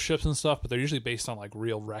get ghost ships and stuff, but they're usually based on like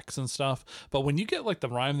real wrecks and stuff. But when you get like the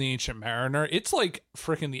Rime of the Ancient Mariner, it's like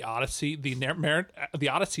freaking the Odyssey, the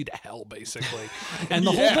Odyssey to hell, basically. And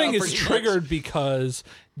the whole thing is triggered because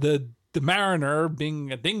the mariner,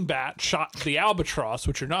 being a dingbat, shot the albatross,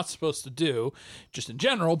 which you're not supposed to do, just in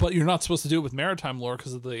general, but you're not supposed to do it with maritime lore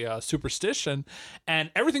because of the superstition,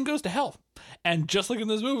 and everything goes to hell. And just like in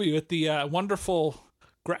this movie with the wonderful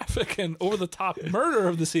graphic and over-the-top murder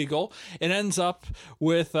of the seagull, it ends up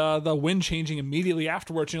with the wind changing immediately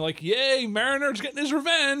afterwards, and you're like, yay, Mariner's getting his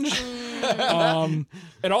revenge.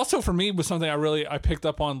 And also for me was something I picked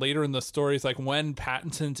up on later in the story, is like when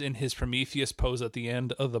Pattinson's in his Prometheus pose at the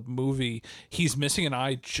end of the movie, he's missing an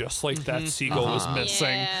eye just like that seagull was missing.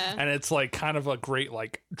 And it's like kind of a great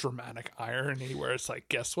like dramatic irony where it's like,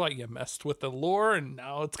 guess what, you messed with the lore and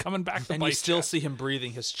now it's coming back to and bite you still ya. see him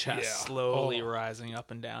breathing, his chest slowly rising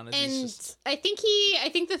up and down as he's And just... I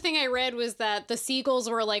think the thing I read was that the seagulls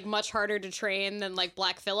were like much harder to train than like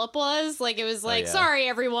Black Phillip was. Like it was like, sorry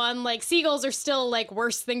everyone, like seagulls are still like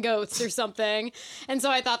worse than goats or something. And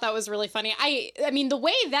so I thought that was really funny. I mean the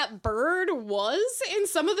way that bird was in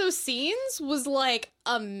some of those scenes was like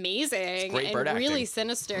amazing and really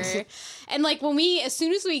sinister. And like as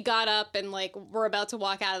soon as we got up and like we're about to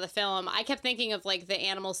walk out of the film, I kept thinking of like the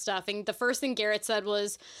animal stuff, and the first thing Garrett said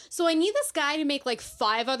was, so I need this guy to make like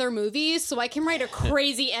 5 other movies so I can write a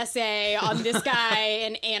crazy essay on this guy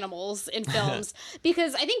and animals in films,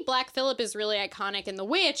 because I think Black Phillip is really iconic in The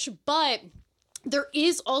Witch, but there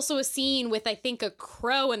is also a scene with, I think, a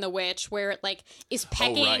crow and the witch where it like is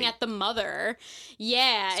pecking right. at the mother.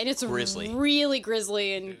 Yeah, and it's grisly. really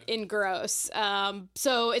grisly and gross.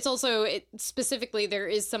 So it's also specifically there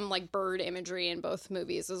is some like bird imagery in both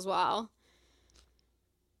movies as well.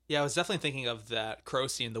 Yeah, I was definitely thinking of that crow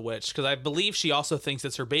scene in The Witch because I believe she also thinks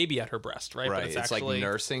it's her baby at her breast, right? Right. But it's It's actually like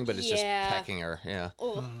nursing, but it's just pecking her. Yeah.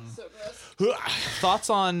 Oh, so gross. Thoughts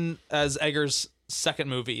on as Egger's second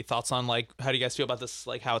movie, thoughts on like how do you guys feel about this,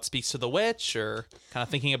 like how it speaks to The Witch, or kind of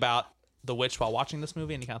thinking about The Witch while watching this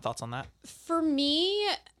movie? Any kind of thoughts on that? For me,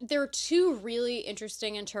 there are two really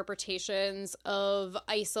interesting interpretations of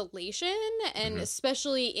isolation, and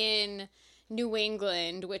especially in New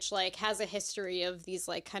England, which like has a history of these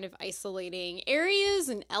like kind of isolating areas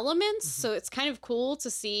and elements. So it's kind of cool to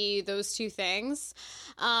see those two things.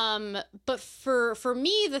 But for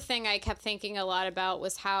me, the thing I kept thinking a lot about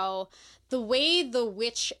was how the way The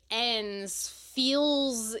Witch ends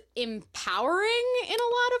feels empowering in a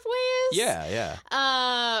lot of ways.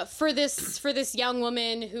 Yeah. For this young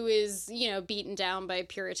woman who is, you know, beaten down by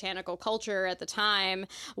puritanical culture at the time,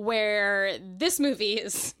 where this movie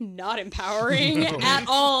is not empowering at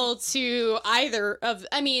all to either of,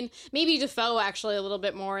 I mean, maybe Defoe actually a little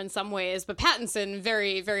bit more in some ways, but Pattinson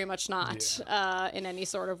very, very much not in any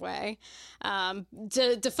sort of way.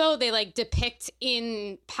 Defoe, they like depict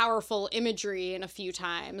in powerful imagery in a few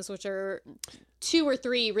times, which are 2 or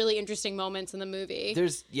 3 really interesting moments in the movie.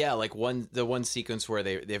 There's like the one sequence where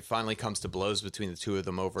they finally comes to blows between the two of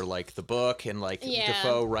them over like the book and like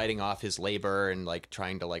Defoe writing off his labor and like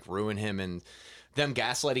trying to like ruin him, and them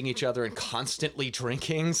gaslighting each other and constantly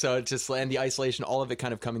drinking. So it's just, and the isolation, all of it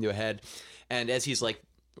kind of coming to a head. And as he's like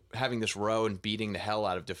having this row and beating the hell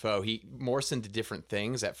out of Defoe, he morphs into different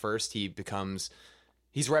things. At first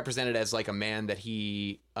he's represented as like a man that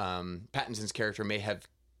Pattinson's character may have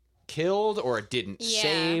killed or didn't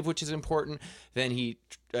save, which is important. Then he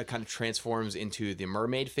kind of transforms into the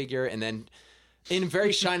mermaid figure, and then in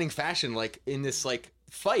very shining fashion, like in this like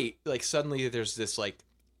fight, like suddenly there's this like,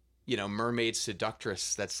 you know, mermaid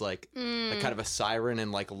seductress that's like kind of a siren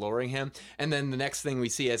and like luring him. And then the next thing we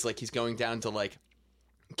see is like he's going down to like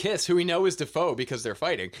kiss who we know is Defoe because they're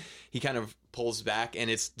fighting. He kind of pulls back and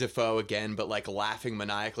it's Defoe again, but like laughing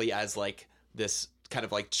maniacally as like this kind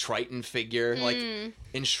of like Triton figure, like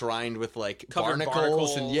enshrined with like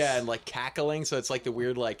barnacles and like cackling. So it's like the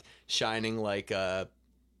weird like shining like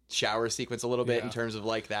shower sequence a little bit in terms of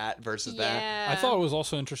like that versus that. I thought it was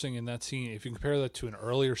also interesting in that scene, if you compare that to an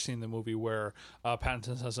earlier scene in the movie where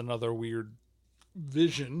Pattinson has another weird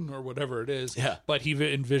vision or whatever it is, but he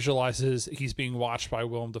visualizes he's being watched by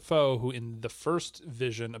Willem Dafoe, who in the first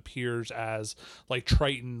vision appears as like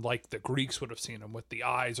Triton, like the Greeks would have seen him with the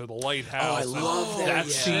eyes or the lighthouse. I love that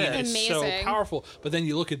scene is so Amazing. powerful. But then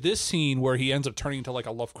you look at this scene where he ends up turning into like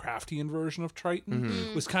a Lovecraftian version of Triton.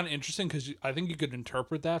 It was kind of interesting because I think you could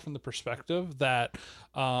interpret that from the perspective that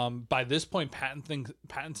by this point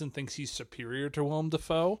Pattinson thinks he's superior to Willem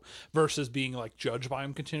Dafoe versus being like judged by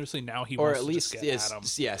him continuously. Now he wants Or at to just least get at him.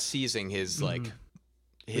 seizing his like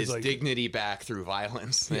his like, dignity back through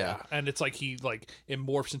violence. And it's like he like it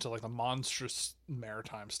morphs into like the monstrous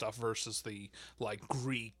maritime stuff versus the like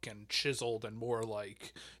Greek and chiseled and more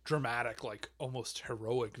like dramatic, like almost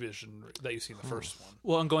heroic vision that you see in the first one.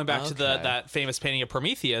 Well, and going back to that famous painting of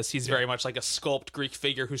Prometheus, he's very much like a sculpted Greek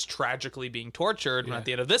figure who's tragically being tortured. And at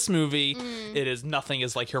the end of this movie, nothing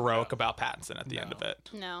is like heroic about Pattinson at the end of it.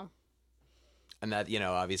 No. And that, you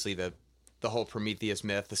know, obviously the whole Prometheus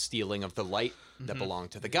myth, the stealing of the light that belonged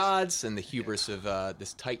to the gods, and the hubris of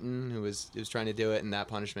this Titan who was trying to do it, and that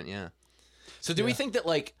punishment. So do we think that,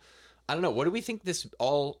 like, I don't know, what do we think this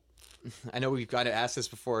all? I know we've got to ask this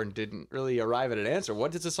before and didn't really arrive at an answer.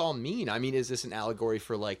 What does this all mean? I mean, is this an allegory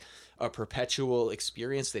for like a perpetual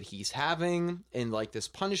experience that he's having in like this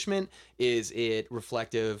punishment? Is it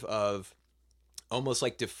reflective of almost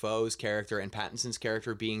like Defoe's character and Pattinson's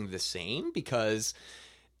character being the same? Because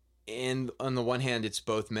on the one hand, it's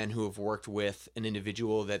both men who have worked with an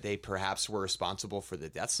individual that they perhaps were responsible for the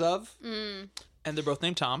deaths of. And they're both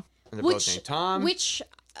named Tom. And they're both named Tom. Which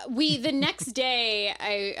the next day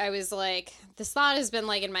I was like, this thought has been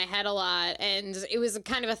like in my head a lot, and it was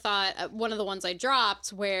kind of a thought, one of the ones I dropped,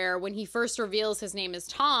 where when he first reveals his name is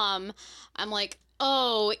Tom, I'm like,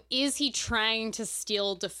 oh, is he trying to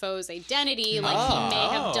steal Defoe's identity like he may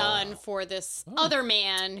have done for this other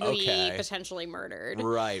man who he potentially murdered?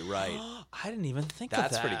 Right. I didn't even think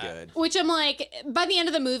That's of that. pretty good. Which I'm like, by the end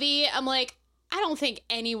of the movie, I'm like, I don't think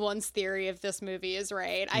anyone's theory of this movie is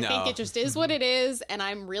right. I think it just is what it is, and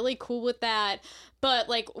I'm really cool with that. But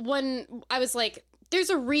like when I was like there's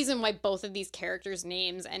a reason why both of these characters'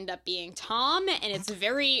 names end up being Tom, and it's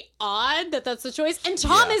very odd that that's the choice. And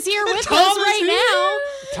Tom is here with us right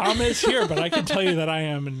now. Tom is here, but I can tell you that I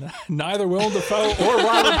am neither Willem Dafoe or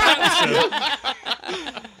Robert Pattinson.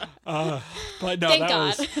 But no, Thank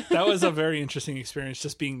God. that was a very interesting experience,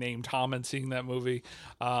 just being named Tom and seeing that movie.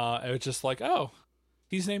 It was just like, oh,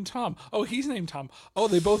 he's named Tom. Oh, he's named Tom. Oh,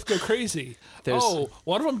 they both go crazy.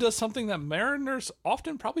 One of them does something that mariners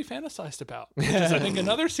often probably fantasized about, which is, I think,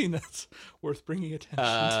 another scene that's worth bringing attention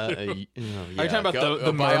to. Are you talking about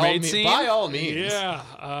the mermaid scene? By all means. Yeah.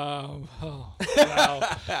 Wow.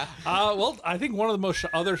 Well, I think one of the most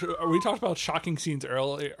we talked about shocking scenes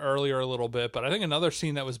earlier a little bit, but I think another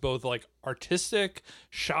scene that was both like artistic,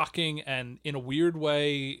 shocking, and in a weird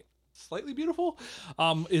way slightly beautiful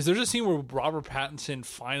is there's a scene where Robert Pattinson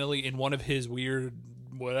finally, in one of his weird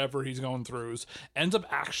whatever he's going through, ends up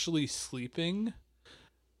actually sleeping,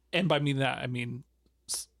 and by that I mean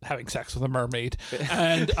having sex with a mermaid,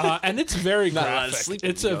 and it's very graphic.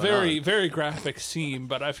 It's a very graphic scene,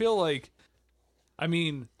 but I feel like, I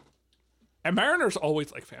mean, and mariners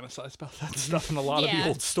always like fantasize about that stuff in a lot of the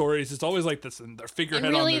old stories. It's always like this, and their figurehead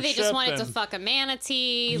And really, on their they ship, just wanted and, to fuck a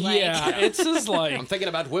manatee. Yeah, it's just like, I'm thinking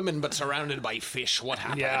about women, but surrounded by fish. What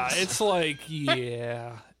happens? yeah, it's like,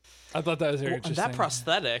 yeah. I thought that was very interesting. That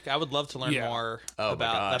prosthetic, I would love to learn more about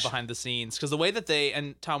that behind the scenes, because the way that they,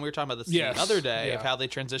 and Tom, we were talking about this the other day of how they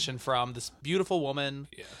transition from this beautiful woman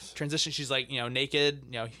transition. She's like, naked,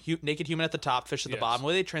 naked human at the top, fish at the bottom. The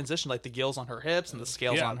way they transition, like the gills on her hips and the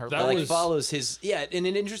scales on her. That follows his and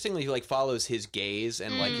it interestingly like follows his gaze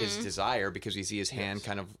and like his desire, because we see his hand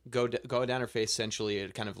kind of go down her face. Essentially,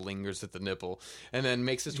 it kind of lingers at the nipple and then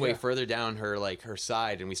makes its way further down her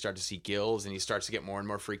side, and we start to see gills, and he starts to get more and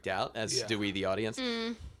more freaked out. As do we, the audience.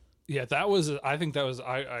 Yeah, that was, I think that was,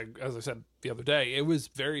 I as I said the other day, it was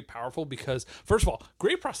very powerful because, first of all,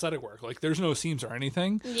 great prosthetic work. Like, there's no seams or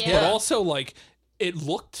anything. Yeah. But also, like, it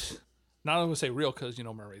looked, not going to say real because,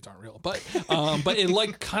 mermaids aren't real, but it,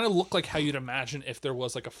 like, kind of looked like how you'd imagine if there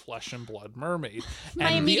was, like, a flesh and blood mermaid.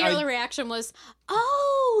 My immediate reaction was,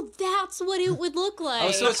 oh, that's what it would look like.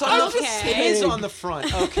 Oh, so it's on it is on the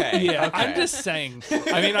front. Okay. Yeah, okay. I'm just saying.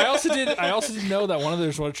 I mean, I also did know that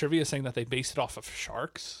there's one trivia saying that they based it off of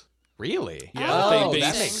sharks. Really? Yeah. Oh,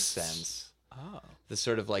 that makes sense. Oh. The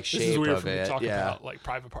sort of like shape this is weird of for me it. to talk about like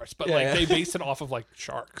private parts, but they based it off of like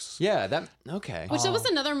sharks. Yeah, that okay. Which that was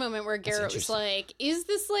another moment where Garrett was like, is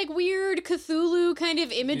this like weird Cthulhu kind of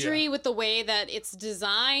imagery with the way that it's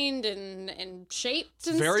designed and shaped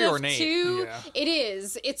and very stuff ornate. too? Yeah. It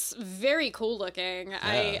is. It's very cool looking.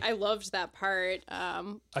 Yeah. I loved that part.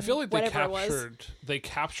 I feel like they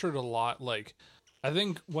captured a lot. Like, I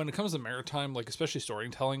think when it comes to maritime, like especially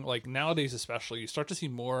storytelling, like nowadays especially, you start to see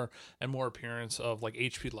more and more appearance of like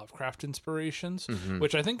H.P. Lovecraft inspirations,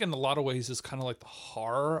 which I think in a lot of ways is kind of like the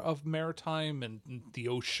horror of maritime and the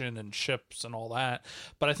ocean and ships and all that.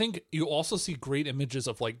 But I think you also see great images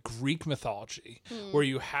of like Greek mythology, where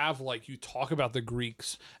you have like, you talk about the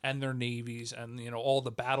Greeks and their navies and all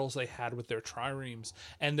the battles they had with their triremes,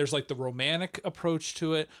 and there's like the romantic approach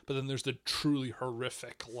to it, but then there's the truly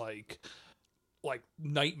horrific like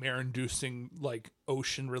nightmare-inducing, like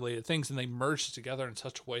ocean-related things, and they merged together in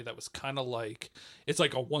such a way that was kind of like, it's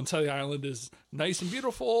like one side of the island is nice and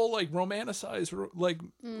beautiful, like romanticized, like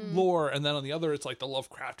lore, and then on the other, it's like the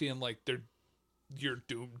Lovecraftian, like you're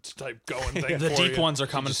doomed type going thing. The deep ones are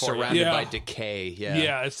coming for you. Surrounded by decay.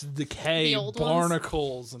 Yeah, it's decay, The old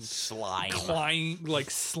barnacles, and slime. slime,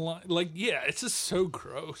 it's just so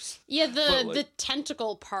gross. Yeah, the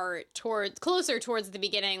tentacle part closer towards the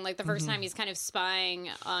beginning, like the first time he's kind of spying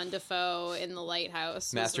on Defoe in the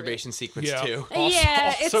lighthouse. Masturbation sequence too.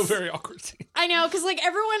 It's Also very awkward scene. I know, because like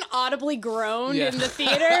everyone audibly groaned in the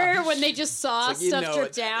theater when they just saw like, stuff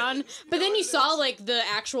drip down. But then you saw like the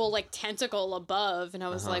actual like tentacle above, and I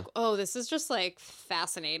was like, oh, this is just like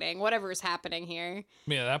fascinating. Whatever is happening here. I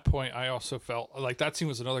mean, at that point, I also felt like that scene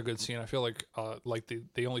was another good scene. I feel like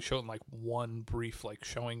they only showed like one brief like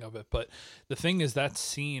showing of it, but the thing is that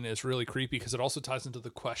scene is really creepy because it also ties into the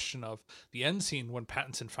question of the end scene when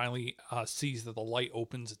Pattinson finally sees that the light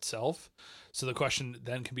opens itself. So the question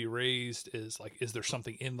then can be raised is like, is there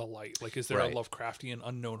something in the light? Like, is there a Lovecraftian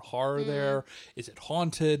unknown horror there? Is it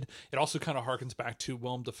haunted? It also kind of harkens back to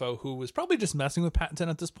Willem Dafoe, who was probably just messing with Pattinson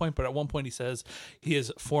at this point. But at one point he says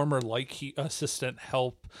his former assistant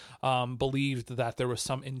help believed that there was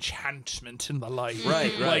some enchantment in the light.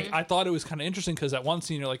 Right. Like, I thought it was kind of interesting because at one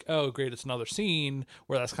scene you're like, oh, great, it's another scene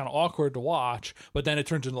where that's kind of awkward to watch. But then it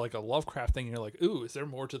turns into like a Lovecraft thing. And you're like, ooh, is there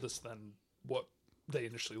more to this than what they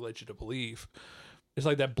initially led you to believe? It's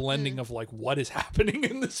like that blending of like what is happening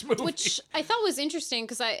in this movie. Which I thought was interesting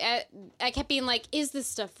because I kept being like, is this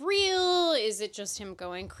stuff real? Is it just him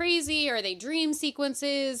going crazy? Are they dream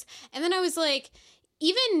sequences? And then I was like,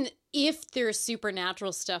 even if there's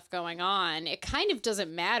supernatural stuff going on, it kind of doesn't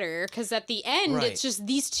matter because at the end, Right. it's just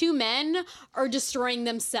these two men are destroying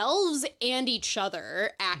themselves and each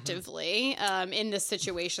other actively in this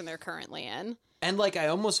situation they're currently in. And like, I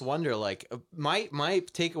almost wonder, like, my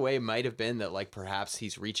takeaway might have been that like perhaps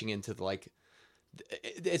he's reaching into the like.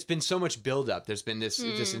 It's been so much buildup. There's been this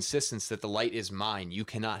insistence that the light is mine. You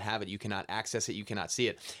cannot have it. You cannot access it. You cannot see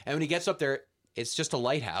it. And when he gets up there, it's just a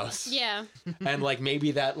lighthouse. Yeah. And like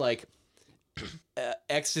maybe that like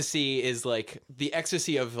ecstasy is like the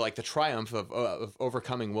ecstasy of like the triumph of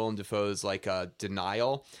overcoming Willem Dafoe's like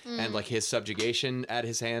denial and like his subjugation at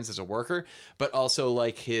his hands as a worker, but also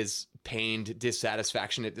like his pained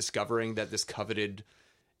dissatisfaction at discovering that this coveted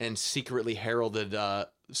and secretly heralded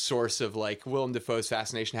source of like Willem Dafoe's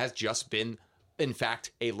fascination has just been in fact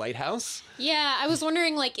a lighthouse. Yeah, I was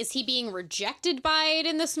wondering, like, is he being rejected by it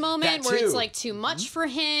in this moment That where it's too. like too much for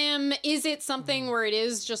him? Is it something where it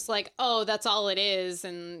is just like, oh, that's all it is,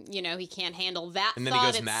 and you know he can't handle that And then he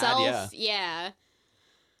thought goes mad, itself? yeah. Yeah.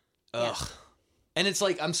 Ugh. And it's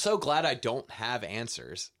like, I'm so glad I don't have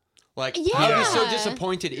answers. Like, I'd be Yeah. so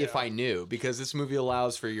disappointed if I knew, because this movie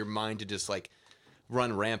allows for your mind to just like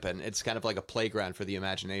run rampant. It's kind of like a playground for the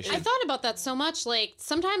imagination. I thought about that so much. Like,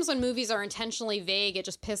 sometimes when movies are intentionally vague, it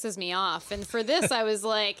just pisses me off. And for this, I was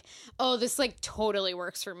like, oh, this like totally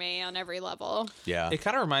works for me on every level. Yeah. It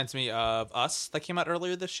kind of reminds me of Us that came out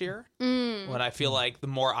earlier this year. When I feel like the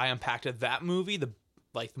more I unpacked that movie, the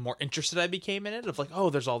more interested I became in it. Of like, oh,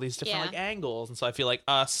 there's all these different Yeah. like angles, and so I feel like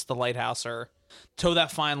Us, The Lighthouse, are toe that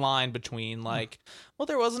fine line between like, well,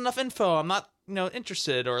 there wasn't enough info. I'm not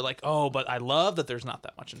interested, or like, oh, but I love that there's not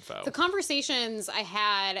that much info. The conversations I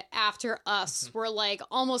had after Us were like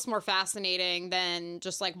almost more fascinating than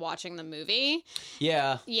just like watching the movie.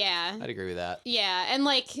 Yeah. Yeah. I'd agree with that. Yeah, and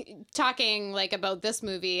like talking like about this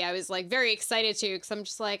movie, I was like very excited to because I'm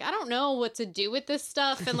just like I don't know what to do with this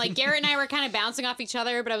stuff, and like Garrett and I were kind of bouncing off each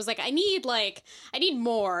other, but I was like I need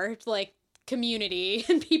more like community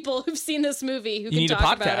and people who've seen this movie who You need can a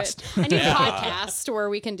talk about it. podcast. I need a podcast where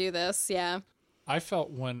we can do this. Yeah. I felt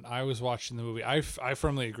when I was watching the movie, I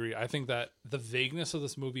firmly agree. I think that the vagueness of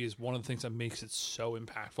this movie is one of the things that makes it so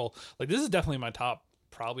impactful. Like, this is definitely my top,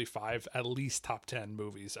 probably 5, at least top 10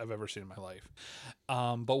 movies I've ever seen in my life.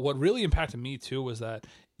 But what really impacted me, too, was that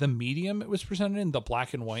the medium it was presented in, the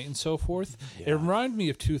black and white and so forth, it reminded me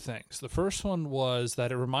of two things. The first one was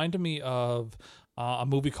that it reminded me of a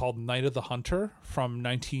movie called Night of the Hunter from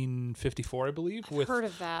 1954, I believe, with heard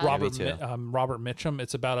of that. Robert Yeah, me too. Robert Mitchum.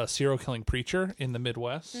 It's about a serial killing preacher in the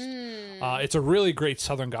Midwest. It's a really great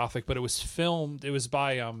Southern Gothic, but it was filmed. It was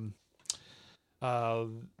by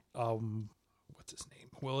what's his name?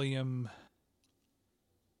 William.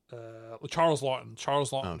 Charles Lawton,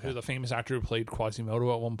 Okay. who's the famous actor who played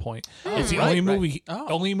Quasimodo at one point. Oh, It's the right, only right. movie, Oh.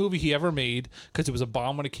 only movie he ever made because it was a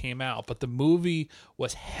bomb when it came out. But the movie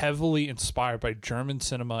was heavily inspired by German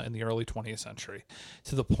cinema in the early 20th century,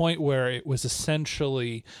 to the point where it was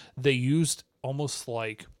essentially they used almost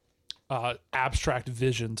like abstract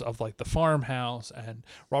visions of like the farmhouse, and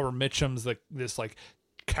Robert Mitchum's this like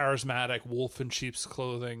charismatic wolf in sheep's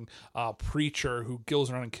clothing preacher who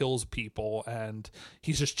goes around and kills people, and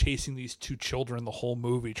he's just chasing these two children the whole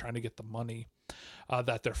movie trying to get the money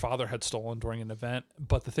that their father had stolen during an event.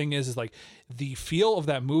 But the thing is like the feel of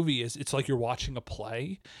that movie is it's like you're watching a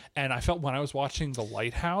play, and I felt when I was watching The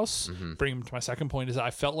Lighthouse, bringing me to my second point, is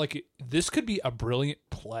I felt like this could be a brilliant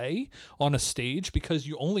play on a stage because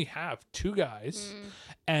you only have two guys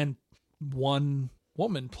and one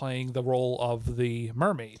woman playing the role of the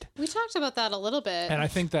mermaid. We talked about that a little bit. And I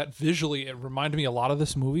think that visually it reminded me a lot of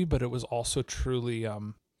this movie, but it was also truly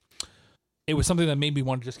it was something that made me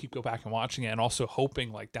want to just keep go back and watching it, and also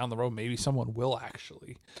hoping like down the road maybe someone will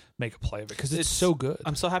actually make a play of it because it's so good.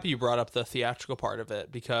 I'm so happy you brought up the theatrical part of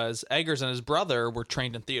it, because Eggers and his brother were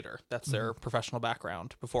trained in theater. That's their professional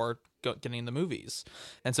background before getting in the movies.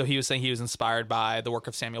 And so he was saying he was inspired by the work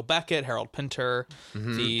of Samuel Beckett, Harold Pinter,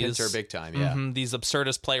 Pinter big time, yeah. these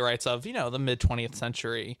absurdist playwrights of, the mid 20th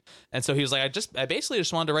century. And so he was like, I basically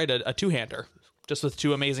just wanted to write a two-hander, just with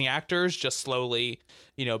two amazing actors, just slowly,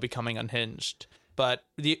 becoming unhinged. But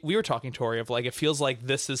we were talking, Tori, of like, it feels like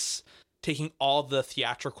this is taking all the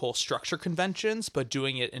theatrical structure conventions, but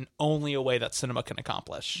doing it in only a way that cinema can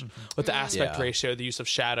accomplish, with the aspect Yeah. ratio, the use of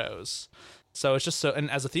shadows. So it's just so,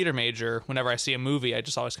 and as a theater major, whenever I see a movie, I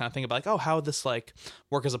just always kind of think about like, oh, how would this like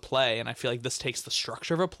work as a play? And I feel like this takes the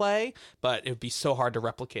structure of a play, but it would be so hard to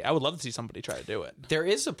replicate. I would love to see somebody try to do it. There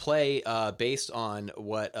is a play based on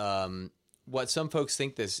what some folks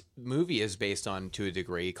think this movie is based on to a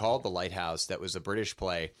degree, called The Lighthouse. That was a British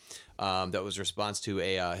play that was a response to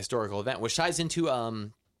a historical event, which ties into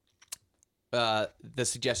the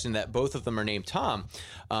suggestion that both of them are named Tom.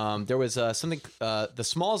 There was something, the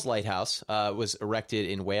Smalls Lighthouse was erected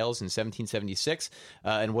in Wales in 1776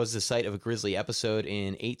 and was the site of a grisly episode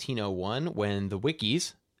in 1801 when the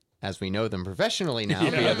Wickies, as we know them professionally now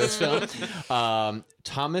via this film,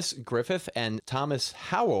 Thomas Griffith and Thomas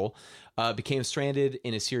Howell became stranded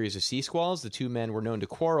in a series of sea squalls. The two men were known to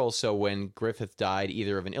quarrel, so when Griffith died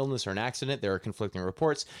either of an illness or an accident, there are conflicting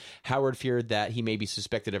reports. Howard feared that he may be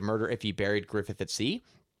suspected of murder if he buried Griffith at sea.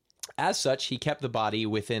 As such, he kept the body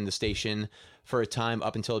within the station for a time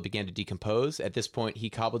up until it began to decompose. At this point,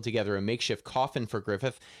 he cobbled together a makeshift coffin for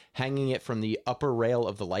Griffith, hanging it from the upper rail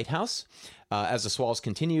of the lighthouse. As the squalls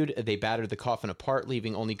continued, they battered the coffin apart,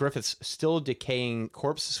 leaving only Griffith's still decaying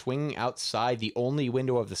corpse swinging outside the only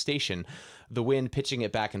window of the station, the wind pitching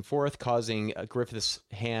it back and forth, causing Griffith's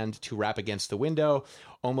hand to rap against the window,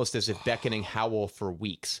 almost as if beckoning Howell for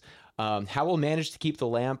weeks. Howell managed to keep the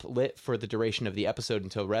lamp lit for the duration of the episode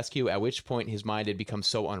until rescue, at which point his mind had become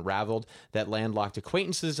so unraveled that landlocked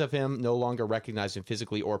acquaintances of him no longer recognized him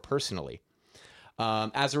physically or personally.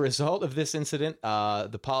 As a result of this incident,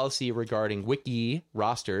 the policy regarding wiki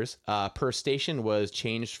rosters per station was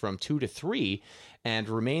changed from 2 to 3 and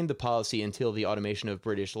remained the policy until the automation of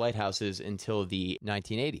British lighthouses until the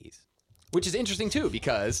 1980s. Which is interesting, too,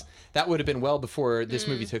 because that would have been well before this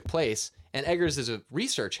movie took place. And Eggers is a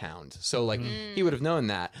research hound, so like he would have known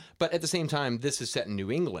that. But at the same time, this is set in New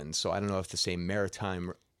England, so I don't know if the same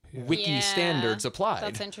maritime wiki standards applied.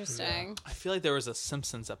 That's interesting. I feel like there was a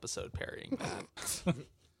Simpsons episode parrying that.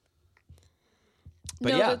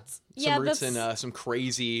 But No, some roots in some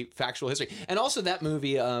crazy factual history. And also that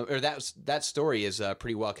movie, or that story is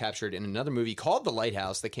pretty well captured in another movie called The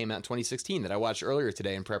Lighthouse that came out in 2016 that I watched earlier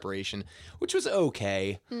today in preparation, which was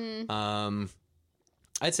okay.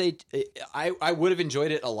 I'd say I would have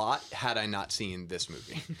enjoyed it a lot had I not seen this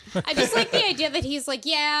movie. I just like the idea that he's like,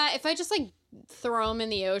 yeah, if I just like throw him in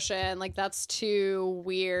the ocean, like that's too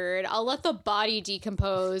weird. I'll let the body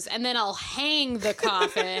decompose and then I'll hang the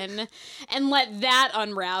coffin and let that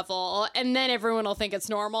unravel and then everyone will think it's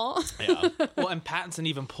normal. Yeah. Well, and Pattinson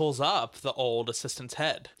even pulls up the old assistant's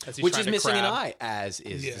head as he's Which trying is to missing crab. an eye, as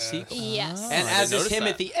is the sequel. Yes. And I as didn't is him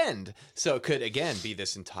notice at the end. So it could, again, be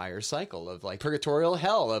this entire cycle of like purgatorial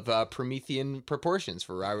hell of Promethean proportions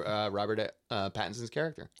for Robert Pattinson's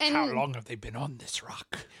character. And, How long have they been on this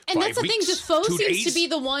rock? and that's the thing, Defoe 2 seems to days? be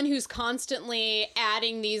the one who's constantly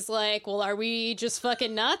adding these like, well, are we just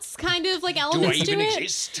fucking nuts kind of like elements to it?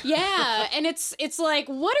 exist? Yeah, and it's like,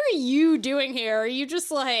 what are you doing here? Are you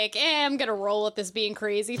just like, I'm gonna roll with this being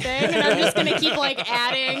crazy thing, and I'm just gonna keep like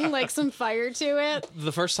adding like some fire to it?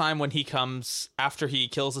 The first time when he comes after he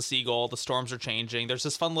kills the seagull, the storms are changing. There's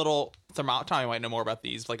this fun little Tommy might know more about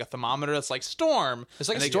these, like a thermometer that's like storm. It's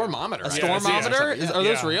like And a they- stormometer. A right? stormometer? Yeah. Are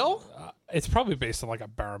those Yeah. real? It's probably based on like a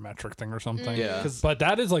barometric thing or something. Yeah. But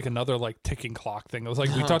that is like another like ticking clock thing. It was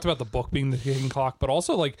like we talked about the book being the ticking clock, but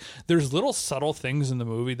also like there's little subtle things in the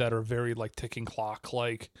movie that are very like ticking clock,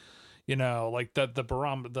 like you know, like the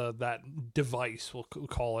barometer, that device we'll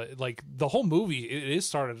call it. Like the whole movie, it is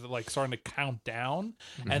starting to count down,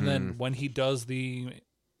 and then when he does the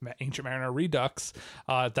Ancient Mariner Redux,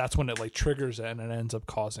 that's when it like triggers it and it ends up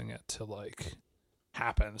causing it to like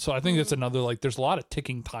happen. So I think it's another like there's a lot of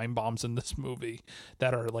ticking time bombs in this movie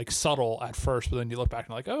that are like subtle at first, but then you look back and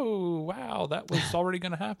you're like, oh wow, that was already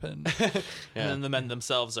going to happen. And then the men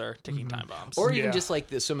themselves are ticking time bombs. Or even Yeah. just like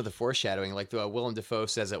some of the foreshadowing, like Willem Dafoe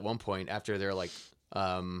says at one point after they're like,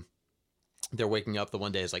 they're waking up the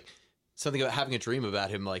one day is like something about having a dream about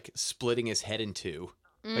him like splitting his head in two,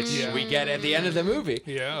 which we get at the end of the movie.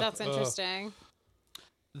 Yeah, That's interesting.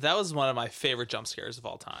 That was one of my favorite jump scares of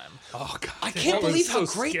all time. Oh god, I can't that was believe how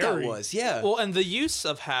so great scary. that was. Yeah. Well, and the use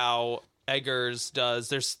of how Eggers does,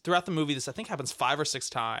 there's throughout the movie, this I think happens 5 or 6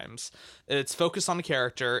 times. It's focused on a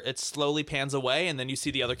character, it slowly pans away, and then you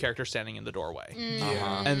see the other character standing in the doorway.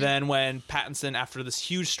 Yeah. And then when Pattinson, after this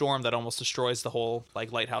huge storm that almost destroys the whole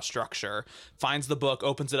like lighthouse structure, finds the book,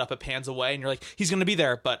 opens it up, it pans away, and you're like, he's gonna be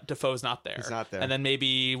there, but Defoe's not there. He's not there. And then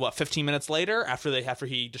maybe 15 minutes later, after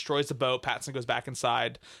he destroys the boat, Pattinson goes back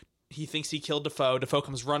inside. He thinks he killed Defoe. Defoe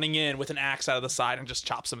comes running in with an axe out of the side and just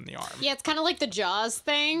chops him in the arm. Yeah, it's kind of like the Jaws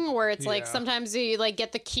thing where it's like Yeah. sometimes you like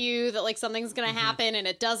get the cue that like something's gonna happen and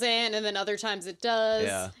it doesn't, and then other times it does.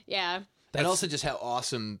 Yeah. Yeah. And also just how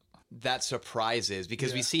awesome that surprise is,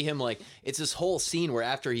 because we see him like, it's this whole scene where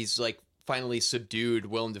after he's like finally subdued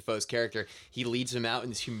Willem Dafoe's character, he leads him out in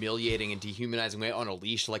this humiliating and dehumanizing way on a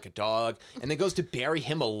leash like a dog, and then goes to bury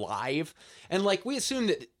him alive. And like, we assume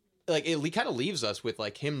that like it kind of leaves us with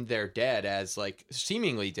like him there dead, as like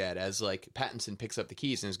seemingly dead, as like Pattinson picks up the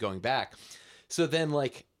keys and is going back. So then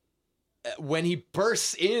like when he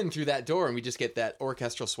bursts in through that door and we just get that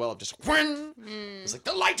orchestral swell of just whoosh, it's like,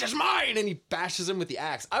 the light is mine, and he bashes him with the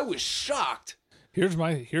axe. I was shocked.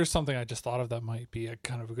 Here's something I just thought of that might be a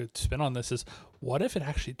kind of a good spin on this is, what if it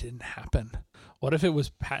actually didn't happen? What if it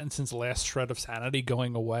was Pattinson's last shred of sanity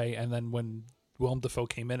going away, and then when Willem Dafoe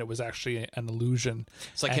came in, it was actually an illusion.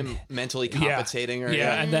 It's like him mentally compensating.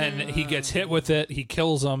 And then he gets hit with it, he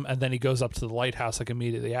kills him, and then he goes up to the lighthouse like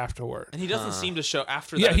immediately afterward. And he doesn't seem to show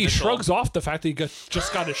after that. Yeah, he initial... shrugs off the fact that he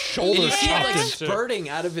just got his shoulders You see it chopped like into. spurting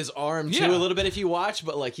out of his arm too a little bit if you watch,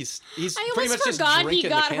 but like he's I pretty much almost just forgot he drinking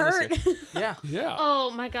got the hurt. canister. Yeah. Oh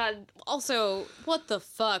my god. Also, what the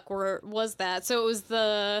fuck was that? So it was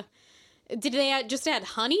the... Did they just add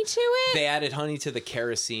honey to it? They added honey to the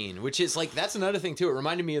kerosene, which is like, that's another thing too. It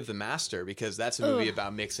reminded me of The Master, because that's a movie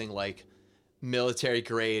about mixing like military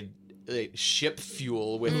grade ship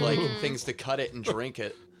fuel with like things to cut it and drink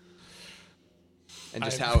it. And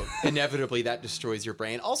just how inevitably that destroys your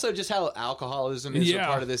brain. Also, just how alcoholism is a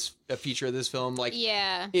part of this, a feature of this film. Like,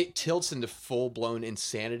 it tilts into full blown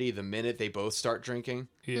insanity the minute they both start drinking.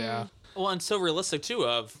 Yeah. Well, and so realistic too.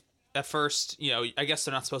 Of at first, you know, I guess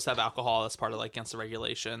they're not supposed to have alcohol. That's part of like against the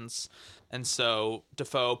regulations. And so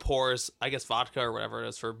Dafoe pours, I guess, vodka or whatever it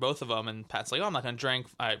is for both of them. And Pat's like, oh, I'm not going to drink.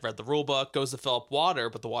 I read the rule book, goes to fill up water,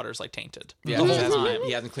 but the water's like tainted the whole time.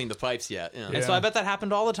 He hasn't cleaned the pipes yet. Yeah. And so I bet that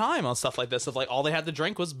happened all the time on stuff like this, of like all they had to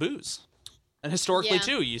drink was booze. And historically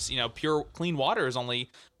too, you know, pure clean water is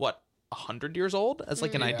only what, 100 years old as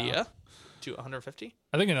like an idea. To 150.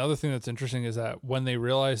 I think another thing that's interesting is that when they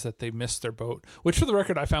realized that they missed their boat, which for the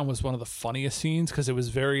record I found was one of the funniest scenes, because it was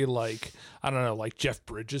very like, I don't know, like Jeff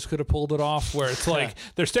Bridges could have pulled it off, where it's like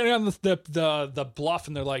they're standing on the bluff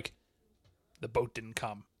and they're like, the boat didn't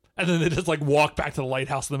come. And then they just like walk back to the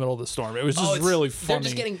lighthouse in the middle of the storm. It was just really funny.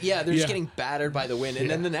 They're just getting battered by the wind. And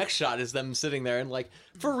then the next shot is them sitting there and like,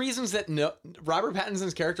 for reasons that Robert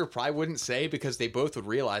Pattinson's character probably wouldn't say, because they both would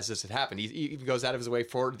realize this had happened. He even goes out of his way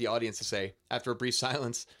forward to the audience to say, after a brief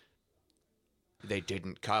silence, they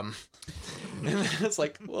didn't come. And it's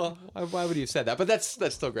like, well, why would he have said that? But that's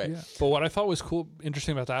still great. Yeah. But what I thought was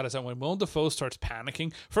interesting about that is that when Willem Dafoe starts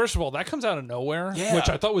panicking, first of all, that comes out of nowhere, which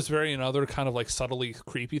I thought was very another kind of like subtly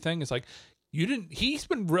creepy thing. It's like, he's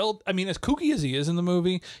been as kooky as he is in the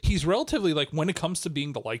movie, he's relatively like, when it comes to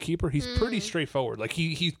being the lightkeeper, he's pretty straightforward. Like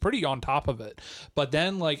he's pretty on top of it. But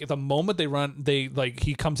then like the moment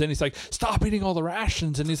he comes in, he's like, stop eating all the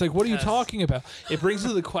rations. And he's like, what are you talking about? It brings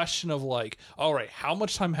to the question of like, all right, how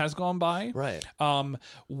much time has gone by? Right.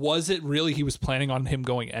 Was it really, he was planning on him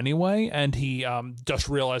going anyway, and he just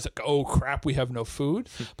realized, like, oh crap, we have no food.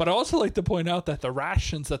 But I also like to point out that the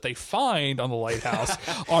rations that they find on the lighthouse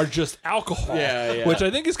are just alcohol. Which I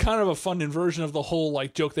think is kind of a fun inversion of the whole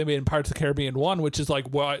like joke they made in Pirates of the Caribbean 1, which is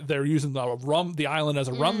like, well, they're using the island as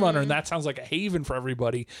a rum runner, and that sounds like a haven for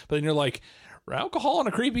everybody. But then you're like, alcohol on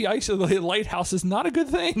a creepy isolated lighthouse is not a good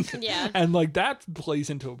thing. Yeah. And like that plays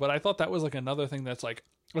into it. But I thought that was like another thing that's like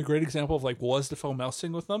a great example of like, was Dafoe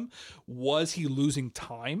messing with them? Was he losing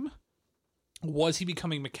time? Was he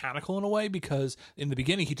becoming mechanical in a way? Because in the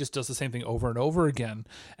beginning he just does the same thing over and over again.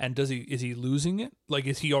 And is he losing it? Like,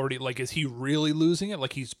 is he really losing it?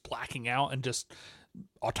 Like he's blacking out and just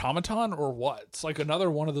automaton, or what? It's like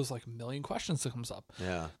another one of those like million questions that comes up.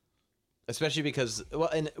 Yeah. Especially because, well,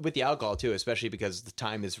 and with the alcohol too, especially because the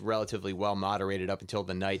time is relatively well moderated up until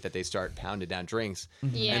the night that they start pounding down drinks.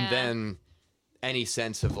 Yeah. And then any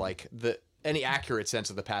sense of like any accurate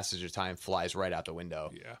sense of the passage of time flies right out the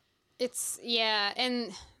window. Yeah.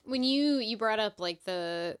 And when you brought up like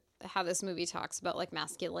how this movie talks about like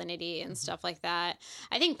masculinity and stuff like that,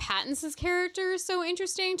 I think Pattinson's character is so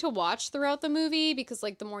interesting to watch throughout the movie, because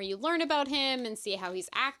like the more you learn about him and see how he's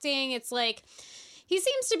acting, it's like he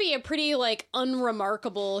seems to be a pretty like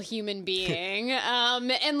unremarkable human being.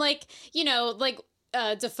 And like, you know, like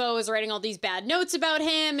Dafoe is writing all these bad notes about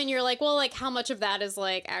him, and you're like, well, like how much of that is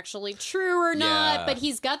like actually true or not? Yeah. But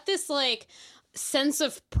he's got this like sense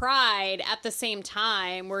of pride at the same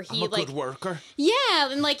time where he I'm a good worker. Yeah,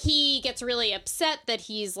 and like he gets really upset that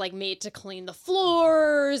he's like made to clean the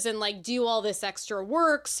floors and like do all this extra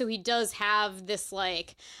work. So he does have this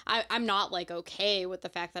like, I'm not like okay with the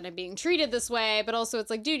fact that I'm being treated this way, but also it's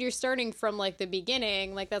like, dude, you're starting from like the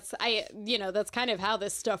beginning. Like that's that's kind of how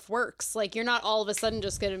this stuff works. Like you're not all of a sudden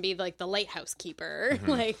just going to be like the lighthouse keeper.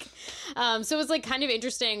 Like, so it was like kind of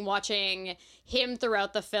interesting watching him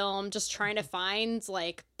throughout the film just trying to find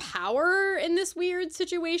like power in this weird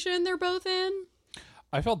situation they're both in.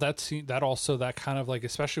 I felt that scene, that also, that kind of like,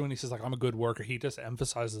 especially when he says like, I'm a good worker, he just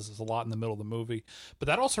emphasizes this a lot in the middle of the movie. But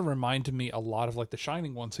that also reminded me a lot of like The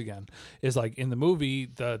Shining once again. Is like in the movie,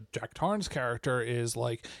 the Jack Torrance character is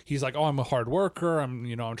like, he's like, oh, I'm a hard worker. I'm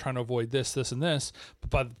trying to avoid this, this, and this.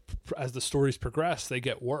 But as the stories progress, they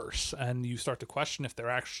get worse. And you start to question if they're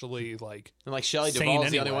actually like, And like Shelley sane Duvall's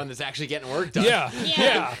the anyway. only one that's actually getting work done.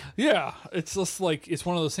 Yeah. It's just like, it's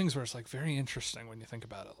one of those things where it's like very interesting when you think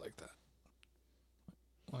about it like that.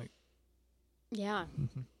 Like, Yeah.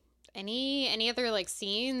 Any other like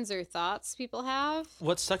scenes or thoughts people have?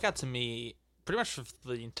 What stuck out to me pretty much for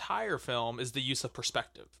the entire film is the use of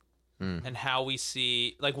perspective and how we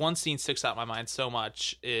see, like, one scene sticks out in my mind so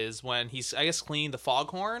much is when he's, I guess, cleaning the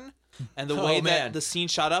foghorn, and the way that the scene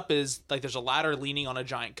shot up is like there's a ladder leaning on a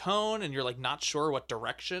giant cone and you're like not sure what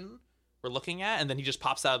direction we're looking at, and then he just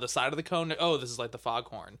pops out of the side of the cone. Oh, this is like the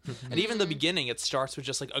foghorn. And even the beginning, it starts with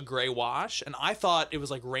just like a gray wash, and I thought it was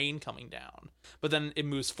like rain coming down, but then it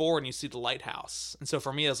moves forward and you see the lighthouse. And so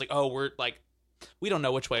for me, I was like, oh, we're like, we don't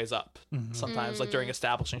know which way is up sometimes, like during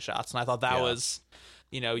establishing shots. And I thought that was,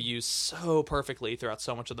 used so perfectly throughout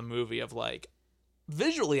so much of the movie of like,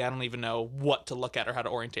 visually, I don't even know what to look at or how to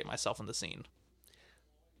orientate myself in the scene.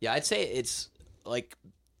 Yeah, I'd say it's like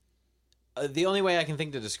the only way I can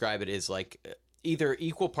think to describe it is like either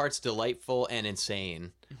equal parts delightful and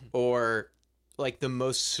insane, or like the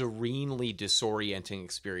most serenely disorienting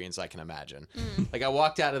experience I can imagine. Like I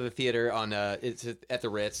walked out of the theater on it's at the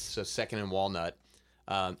Ritz, so Second and Walnut,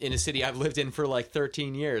 in a city I've lived in for like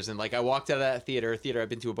 13 years, and like I walked out of that theater I've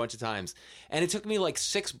been to a bunch of times, and it took me like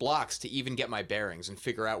 6 blocks to even get my bearings and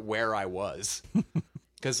figure out where I was,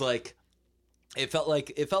 because like. It felt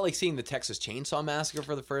like seeing the Texas Chainsaw Massacre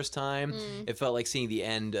for the first time. It felt like seeing the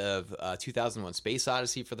end of 2001: Space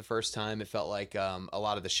Odyssey for the first time. It felt like a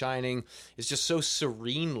lot of The Shining is just so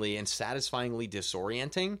serenely and satisfyingly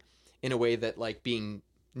disorienting in a way that like being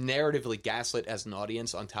narratively gaslit as an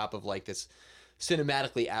audience on top of like this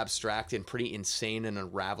cinematically abstract and pretty insane and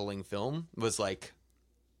unraveling film was like,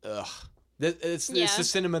 ugh. It's the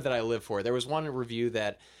cinema that I live for. There was one review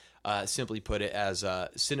that simply put it as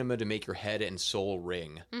cinema to make your head and soul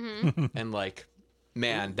ring. And like,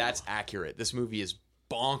 man, that's accurate. This movie is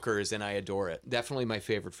bonkers and I adore it. Definitely my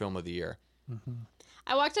favorite film of the year.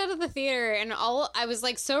 I walked out of the theater and I was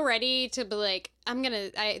like so ready to be like,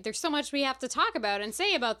 there's so much we have to talk about and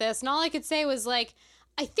say about this. And all I could say was like,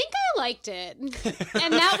 I think I liked it. And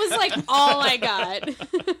that was like all I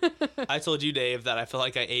got. I told you, Dave, that I feel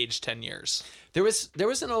like I aged 10 years. There was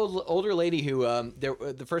an older lady who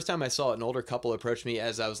the first time I saw it, an older couple approached me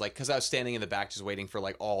as I was like, because I was standing in the back just waiting for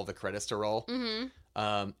like all the credits to roll,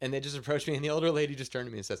 and they just approached me, and the older lady just turned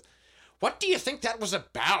to me and says, "What do you think that was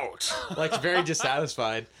about?" Like very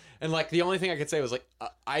dissatisfied, and like the only thing I could say was like,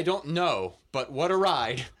 "I don't know, but what a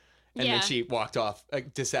ride." And then she walked off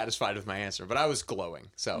dissatisfied with my answer, but I was glowing.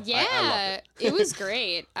 So I loved it. It was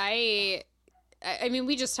great. I mean,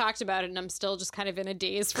 we just talked about it, and I'm still just kind of in a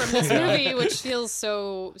daze from this movie, which feels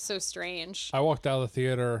so strange. I walked out of the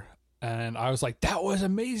theater and I was like, that was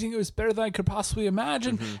amazing. It was better than I could possibly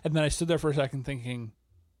imagine. And then I stood there for a second thinking,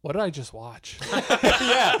 what did I just watch?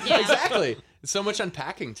 yeah, exactly. So much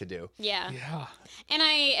unpacking to do. Yeah. Yeah.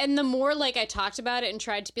 And the more like I talked about it and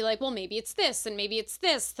tried to be like, well, maybe it's this and maybe it's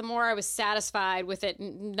this, the more I was satisfied with it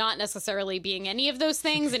not necessarily being any of those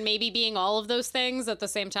things and maybe being all of those things at the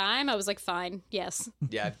same time. I was like, fine, yes.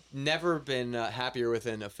 Yeah, I've never been happier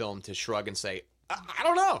within a film to shrug and say, I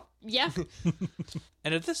don't know. Yeah.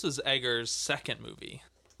 And if this was Eggers' second movie,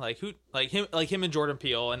 like him and Jordan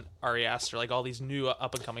Peele and Ari Aster, like all these new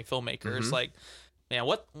up and coming filmmakers, like, man,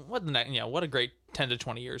 what a great 10 to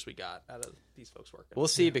 20 years we got out of these folks working. We'll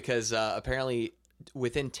see, because apparently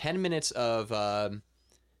within 10 minutes of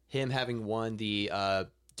him having won the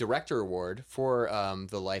director award for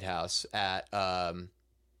The Lighthouse at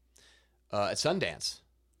Sundance,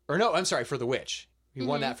 or no, I'm sorry, for The Witch. He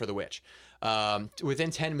won that for The Witch. Within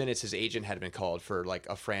 10 minutes, his agent had been called for like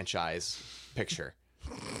a franchise picture.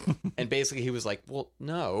 And basically he was like, well,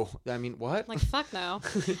 no. I mean, what? Like, fuck no.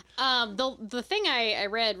 The thing I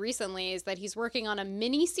read recently is that he's working on a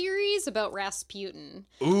mini series about Rasputin,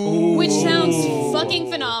 Ooh. which sounds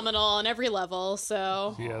fucking phenomenal on every level.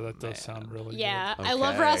 So Yeah, that does sound really yeah, good. I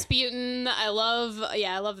love Okay. Rasputin. I love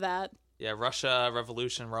that. Yeah, Russia,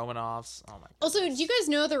 Revolution, Romanovs. Oh my god. Also, do you guys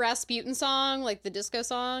know the Rasputin song, like the disco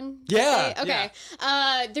song? Yeah. Okay.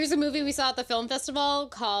 There's a movie we saw at the film festival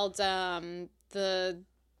called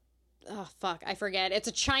oh fuck, I forget. It's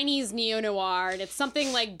a Chinese neo-noir, and it's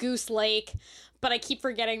something like Goose Lake, but I keep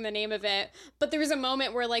forgetting the name of it. But there was a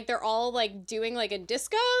moment where like they're all like doing like a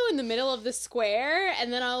disco in the middle of the square,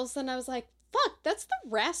 and then all of a sudden I was like, fuck, that's the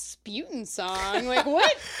Rasputin song. Like,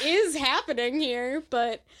 what is happening here?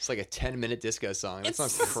 But It's like a 10-minute disco song. That It's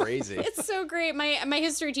sounds crazy. it's so great. My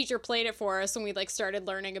history teacher played it for us when we like started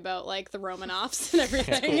learning about like the Romanovs and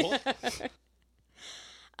everything.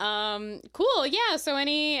 Cool. Yeah. So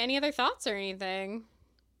any other thoughts or anything?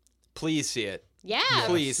 Please see it. Yeah,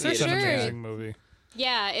 Please for see it. It's an sure. amazing movie.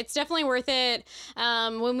 Yeah, it's definitely worth it.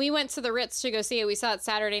 When we went to the Ritz to go see it, we saw it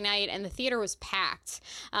Saturday night, and the theater was packed.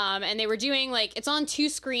 And they were doing like it's on 2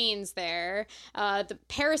 screens there. The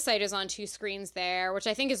Parasite is on 2 screens there, which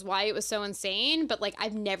I think is why it was so insane. But like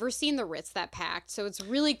I've never seen the Ritz that packed, so it's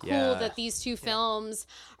really cool Yeah. that these 2 films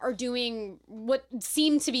are doing what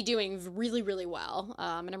seem to be doing really, really well.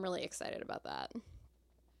 And I'm really excited about that.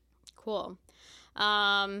 Cool. Well,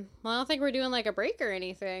 I don't think we're doing like a break or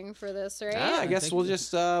anything for this, right? I guess Thank we'll you.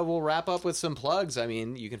 just we'll wrap up with some plugs. I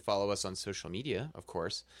mean, you can follow us on social media, of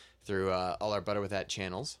course, through all our Butter With That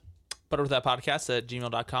channels.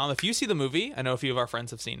 butterwiththatpodcast@gmail.com. If you see the movie, I know a few of our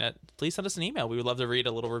friends have seen it, please send us an email. We would love to read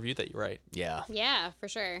a little review that you write. Yeah. Yeah, for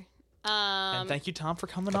sure. And thank you, Tom, for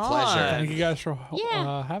coming a on. pleasure. Thank you guys for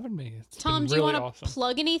Yeah. having me. It's Tom, been do you really want to awesome.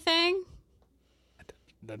 plug anything?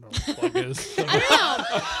 I don't know what the plug is.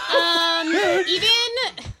 I don't know.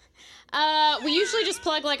 We usually just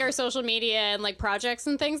plug like our social media and like projects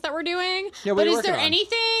and things that we're doing. Yeah, what but are you is there working on?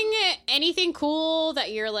 anything cool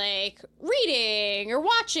that you're like reading or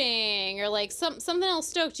watching or like something else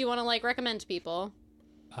stoked you want to like recommend to people?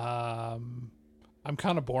 I'm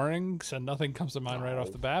kind of boring, so nothing comes to mind right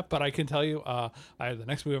off the bat. But I can tell you, the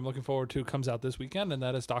next movie I'm looking forward to comes out this weekend, and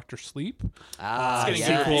that is Doctor Sleep. Ah, It's getting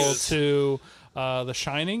yes. Sequel Yes. to The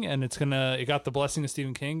Shining, and it got the blessing of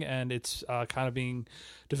Stephen King, and it's kind of being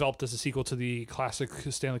developed as a sequel to the classic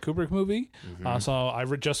Stanley Kubrick movie. So I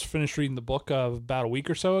just finished reading the book about a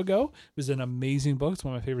week or so ago. It was an amazing book. It's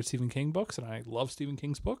one of my favorite Stephen King books, and I love Stephen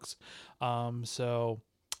King's books. So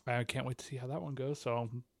I can't wait to see how that one goes. So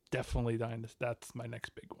I'm definitely dying. That's my next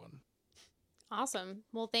big one. Awesome.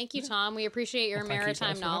 Well, thank you, Tom. We appreciate your Well, thank you maritime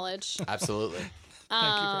guys for that. knowledge. Absolutely. Thank you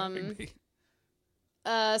for having me.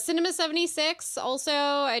 Cinema 76. Also,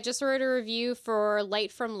 I just wrote a review for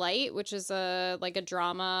Light from Light, which is a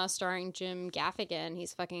drama starring Jim Gaffigan.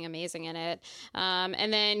 He's fucking amazing in it.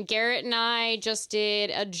 And then Garrett and I just did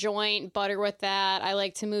a joint Butter With That I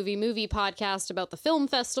Like to Movie podcast about the film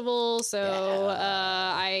festival. So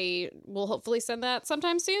I will hopefully send that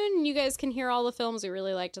sometime soon. You guys can hear all the films we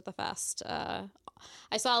really liked at the fest.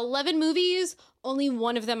 I saw 11 movies. Only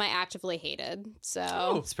one of them I actively hated.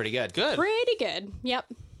 So It's pretty good. Good. pretty good. Yep.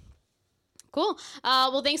 Cool.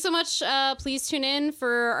 Well, thanks so much. Please tune in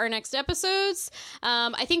for our next episodes.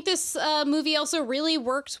 I think this movie also really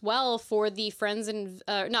worked well for the friends and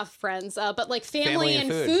not friends, but like family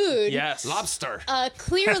and food. Yes. Lobster.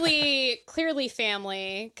 Clearly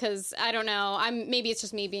family, because I don't know. Maybe it's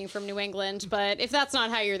just me being from New England, but if that's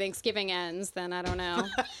not how your Thanksgiving ends, then I don't know.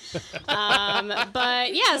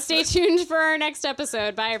 But yeah, stay tuned for our next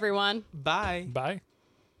episode. Bye, everyone. Bye. Bye.